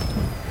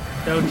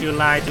 Don't you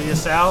lie to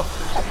yourself.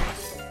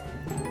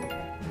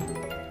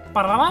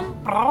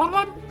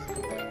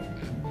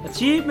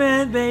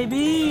 Achievement,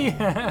 baby.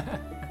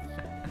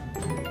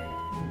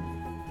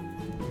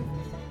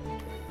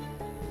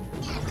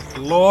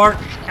 Lord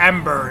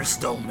Ember's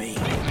domain.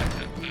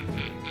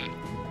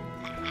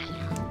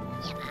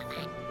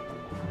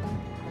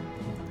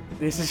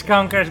 This is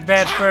Conker's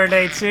bad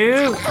birthday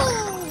too.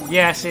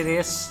 Yes, it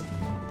is.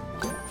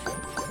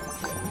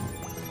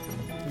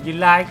 You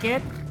like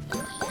it?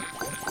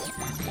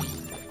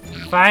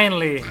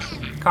 Finally,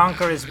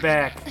 Conker is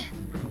back.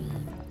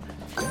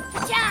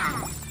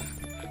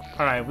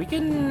 Alright, we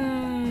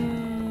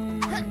can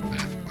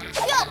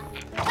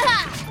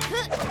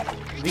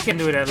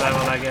do that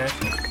level, I guess.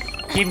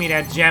 Give me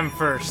that gem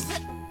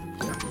first.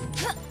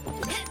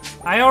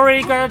 I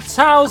already got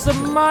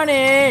 1,000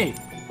 money!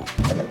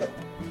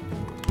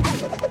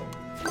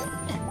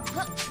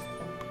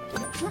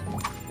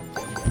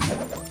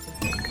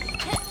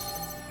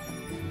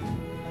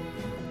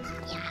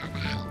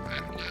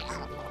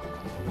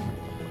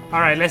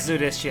 Alright, let's do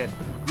this shit.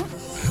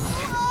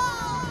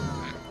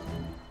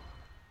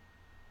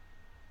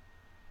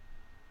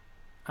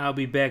 I'll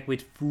be back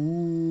with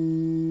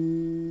food.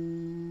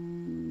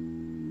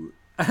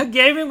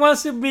 Gaming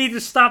wants me to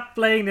stop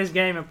playing this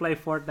game and play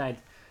Fortnite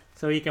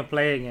so he can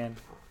play again.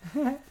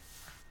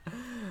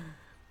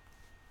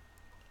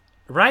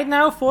 Right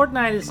now,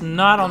 Fortnite is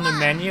not on the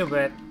menu,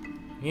 but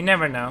you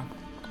never know.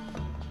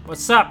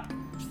 What's up?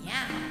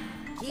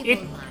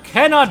 It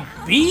cannot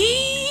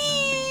be!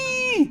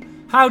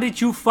 How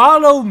did you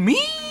follow me?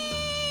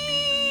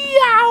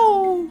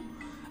 Ow!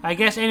 I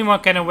guess anyone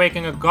can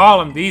awaken a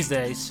golem these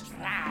days.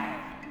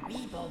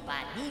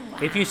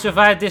 If you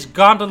survive this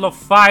gauntlet of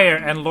fire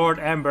and Lord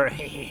Ember,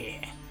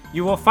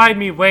 you will find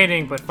me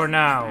waiting, but for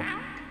now,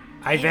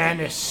 I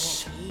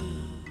vanish.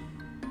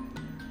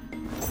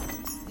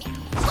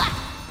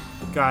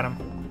 Got him.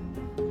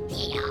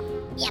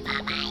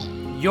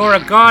 You're a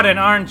garden,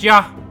 aren't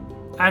ya?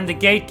 I'm the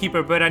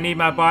gatekeeper, but I need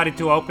my body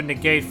to open the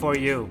gate for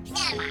you.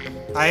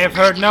 I have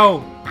heard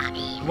no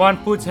one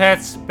puts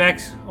heads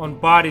back on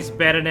bodies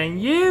better than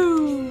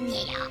you.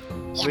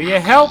 Will you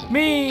help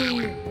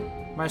me?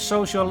 My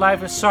social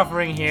life is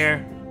suffering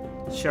here.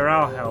 Sure,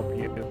 I'll help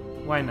you.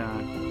 Why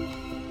not?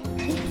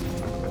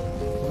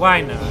 Why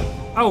not?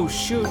 Oh,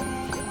 shoot.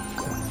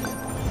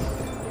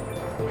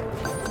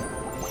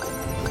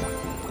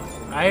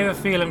 I have a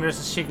feeling there's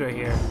a secret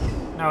here.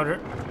 No,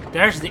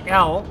 there's the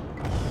L.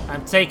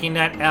 I'm taking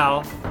that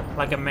L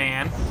like a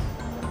man.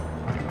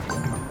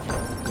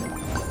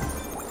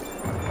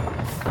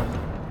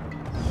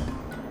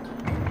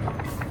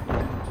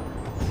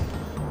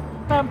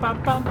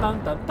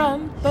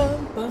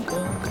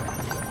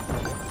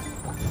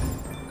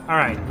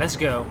 Alright, let's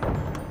go.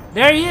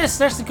 There he is!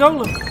 There's the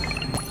golem!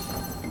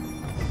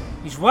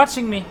 He's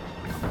watching me.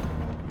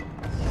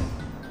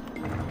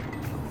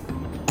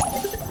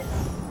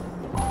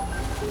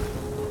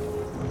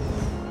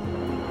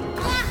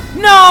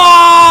 No!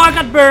 I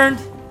got burned!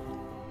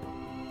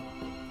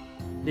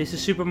 This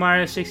is Super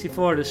Mario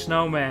 64, the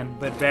snowman,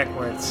 but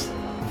backwards.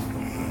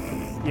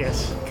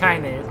 Yes,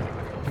 kinda.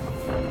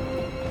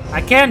 I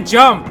can't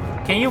jump!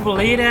 Can you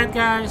believe that,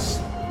 guys?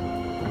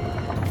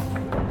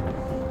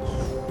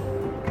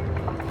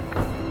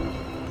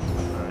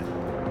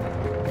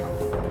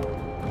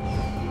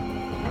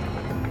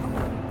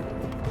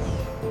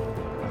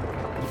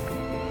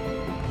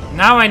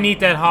 Now I need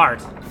that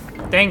heart.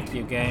 Thank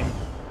you, game.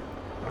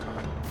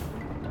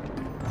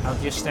 I'll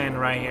just stand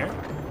right here.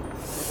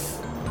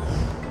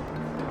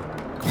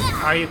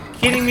 Are you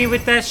kidding me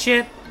with that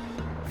shit?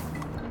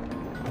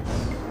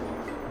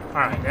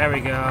 Alright, there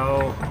we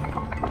go.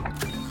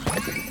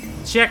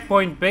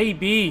 Checkpoint,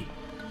 baby!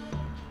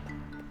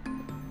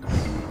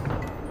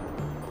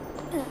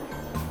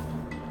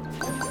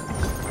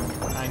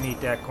 I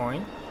need that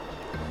coin.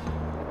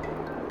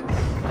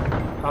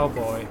 Oh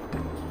boy.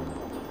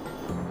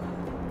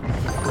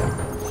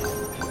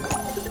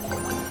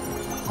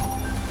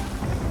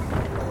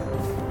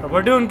 But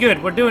we're doing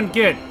good, we're doing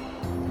good.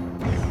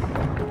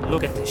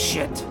 Look at this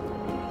shit.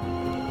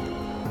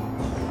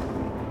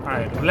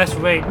 Alright, let's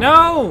wait.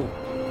 No!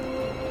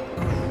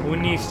 Who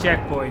needs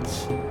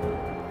checkpoints?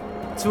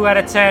 2 out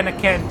of 10, I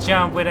can't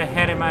jump with a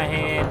head in my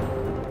hand.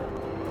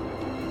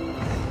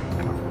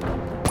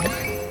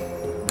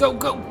 Go,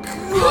 go,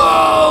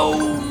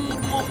 go!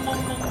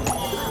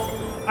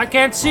 I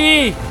can't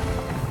see!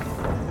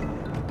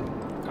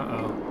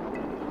 Uh-oh.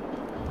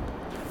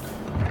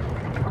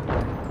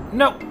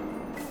 No!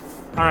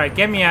 Alright,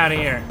 get me out of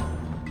here.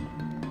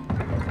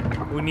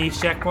 Who needs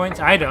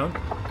checkpoints? I don't.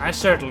 I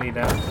certainly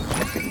don't.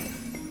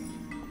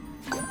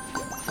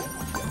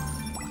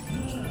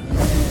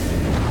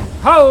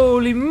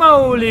 Holy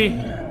moly!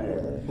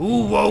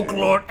 Who woke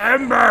Lord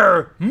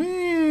Ember?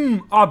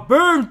 A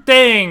burnt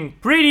thing!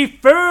 Pretty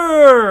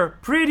fur!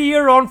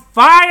 Prettier on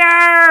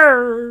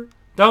fire!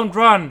 Don't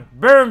run!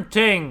 Burnt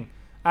thing!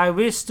 I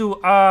wish to,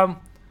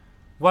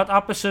 what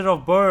opposite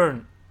of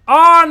burn?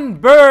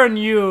 Unburn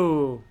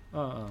you!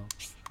 Uh-oh.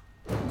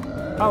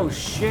 Oh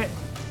shit.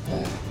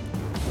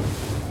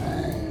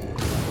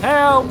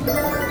 Help!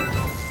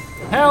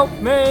 Help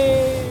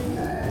me!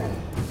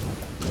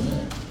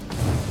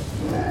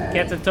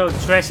 Captain Toad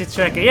Treasure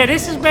Tracker. Yeah,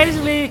 this is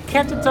basically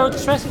Captain Toad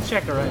Treasure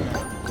Tracker right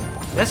now.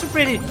 That's a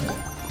pretty...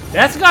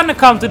 That's gonna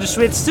come to the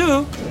Switch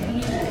too.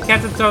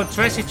 Captain Toad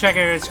Treasure Tracker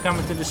is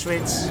coming to the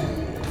Switch.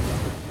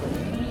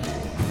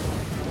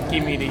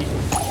 Give me the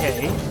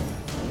A.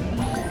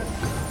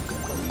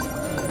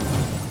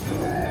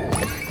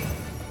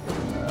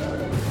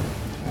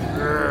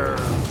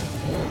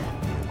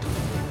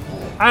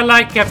 I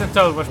like Captain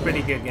Toad. Was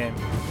pretty good game.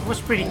 It was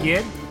pretty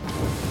good.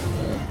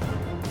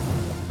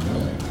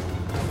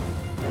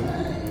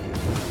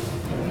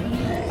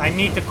 I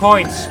need the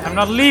coins. I'm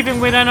not leaving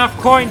with enough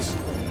coins.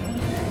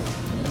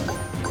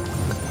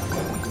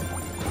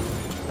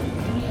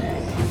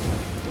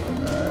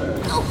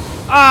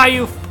 Ah,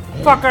 you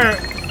fucker!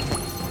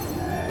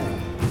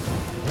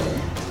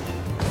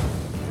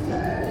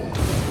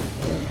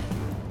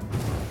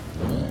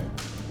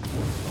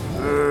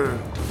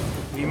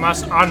 We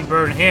must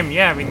unburn him.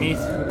 Yeah, we need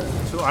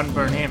to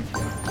unburn him.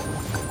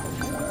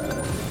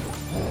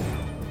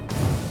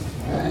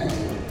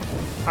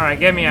 Alright,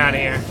 get me out of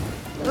here.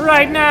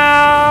 Right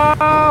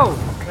now!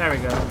 There we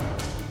go.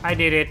 I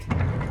did it.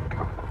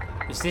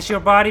 Is this your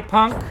body,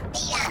 punk?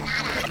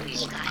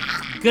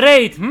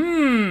 Great!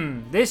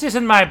 This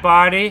isn't my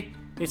body.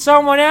 It's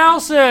someone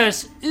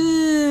else's!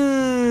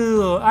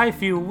 Ooh! I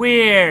feel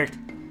weird.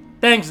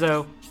 Thanks,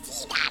 though.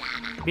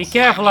 Be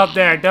careful up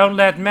there. Don't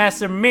let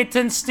Master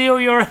Mitten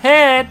steal your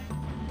head.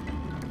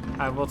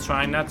 I will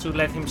try not to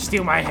let him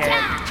steal my head.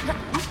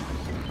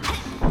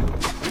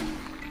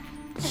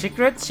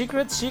 Secret,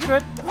 secret,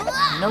 secret.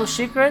 No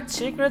secret,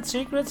 secret,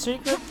 secret,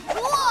 secret.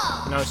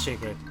 No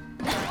secret.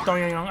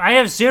 I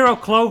have 0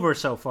 clover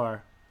so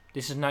far.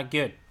 This is not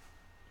good.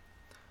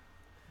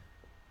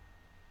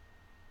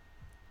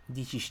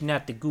 This is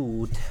not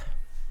good.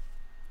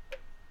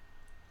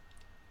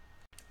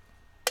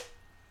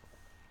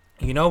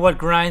 You know what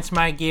grinds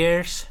my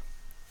gears?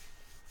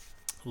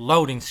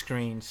 Loading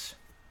screens.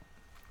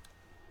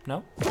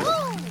 No?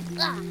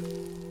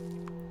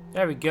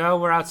 There we go,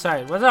 we're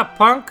outside. What's up,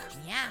 punk?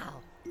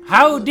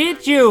 How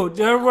did you?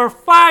 There were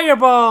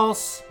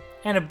fireballs!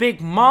 And a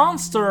big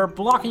monster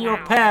blocking your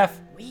path.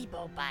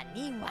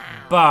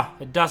 Bah,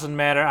 it doesn't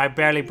matter. I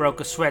barely broke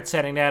a sweat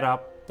setting that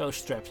up. Those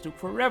straps took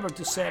forever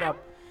to set up.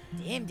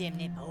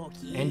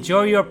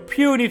 Enjoy your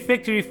puny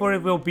victory, for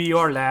it will be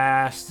your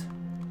last.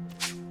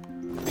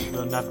 It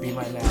will not be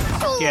my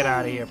last. Get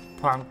out of here,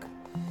 punk.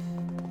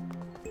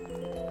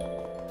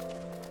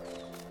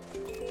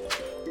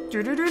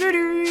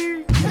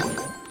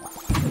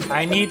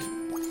 I need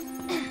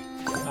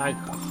like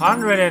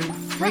 100 and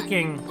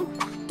freaking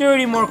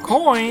 30 more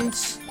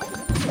coins.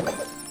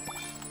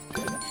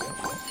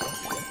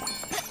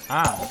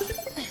 Ah,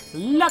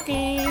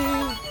 lucky.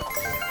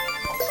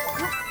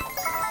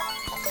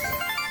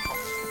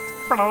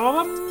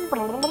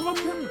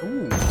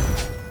 Ooh.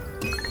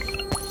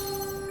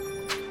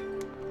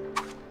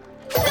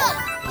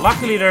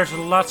 Luckily, there's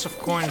lots of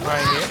coins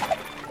right here.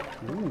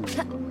 Ooh.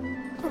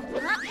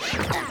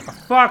 A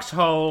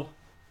foxhole.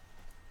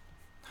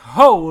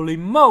 Holy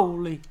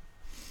moly.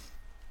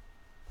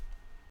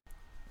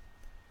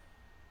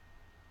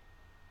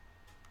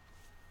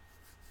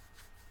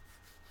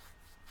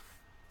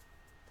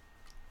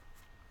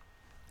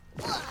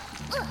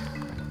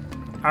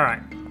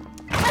 Alright.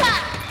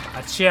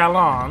 A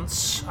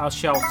challenge. I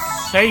shall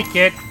take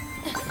it.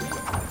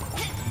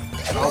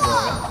 Oh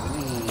boy.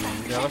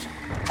 Ooh, that was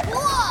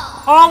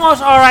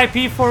almost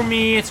RIP for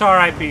me. It's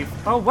RIP.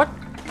 Oh, what?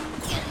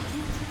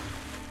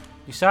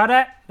 You saw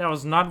that? That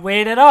was not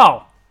weird at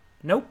all.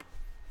 Nope.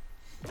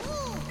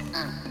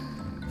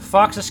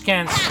 Foxes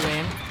can't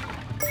swim.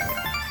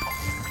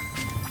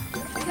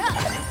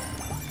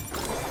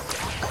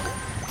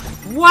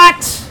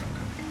 What?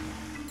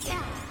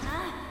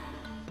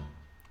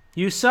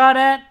 You saw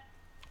that?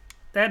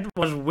 That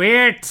was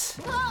weird.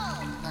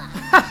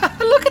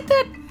 Look at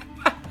that.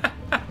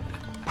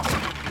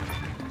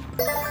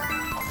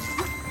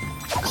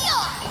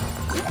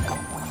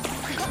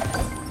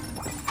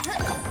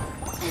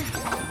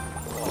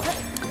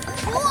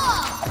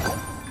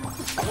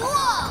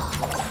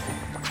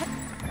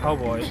 Oh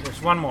boy,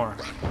 there's one more.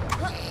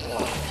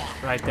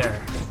 Right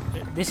there.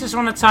 This is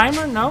on a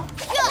timer? No?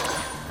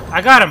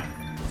 I got him!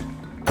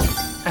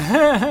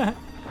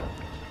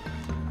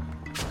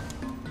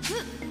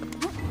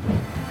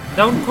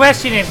 Don't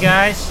question it,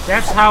 guys.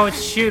 That's how it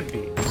should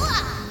be.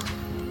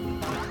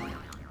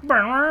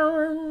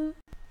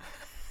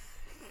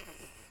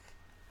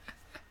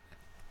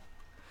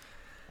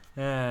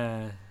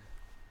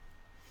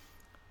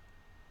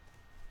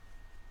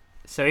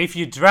 So if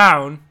you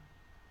drown,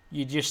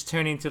 you just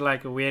turn into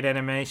like a weird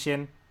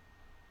animation.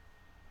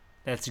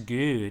 That's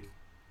good.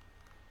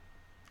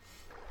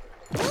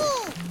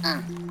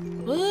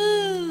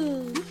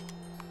 Ooh.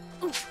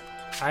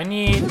 I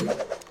need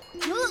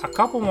a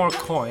couple more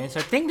coins.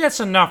 I think that's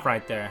enough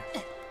right there.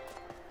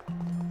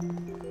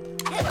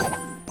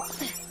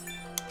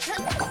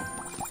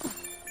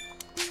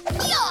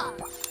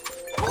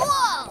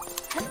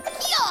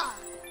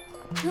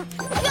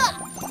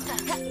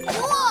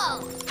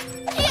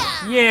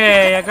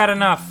 Yay, I got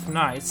enough.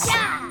 Nice.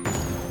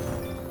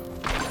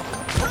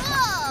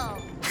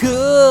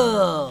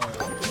 Cool.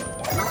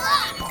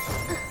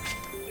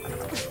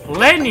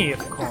 Plenty of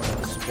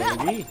coins,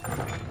 baby.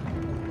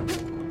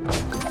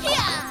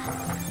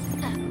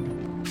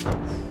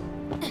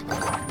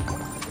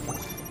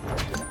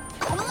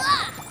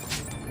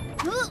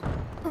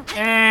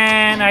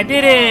 And I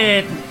did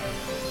it!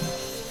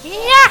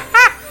 Yeah!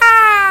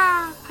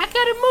 I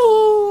got a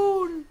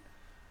moon!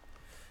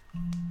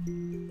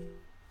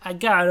 I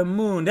got a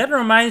moon. That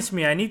reminds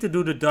me, I need to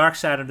do the dark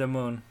side of the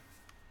moon.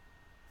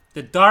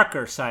 The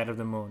darker side of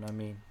the moon, I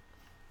mean.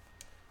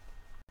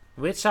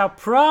 Which I'll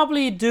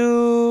probably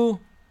do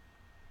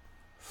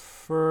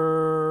Friday.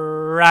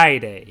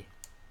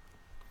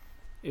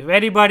 If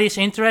anybody's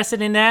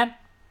interested in that,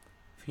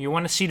 if you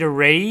want to see the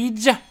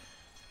rage,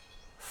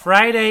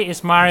 Friday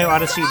is Mario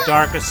Odyssey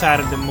Darker Side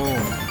of the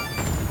Moon.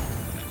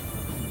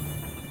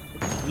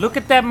 Look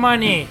at that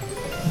money.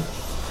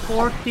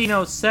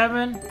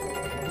 1407.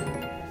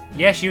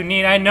 Yes, you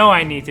need. I know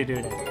I need to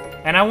do that.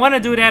 And I want to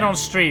do that on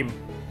stream.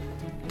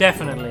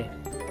 Definitely.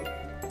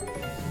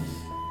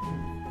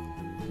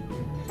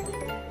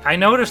 I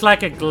know there's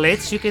like a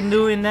glitch you can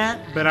do in that,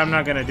 but I'm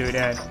not gonna do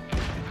that.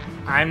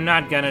 I'm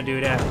not gonna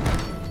do that.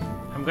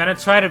 I'm gonna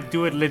try to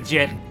do it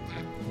legit.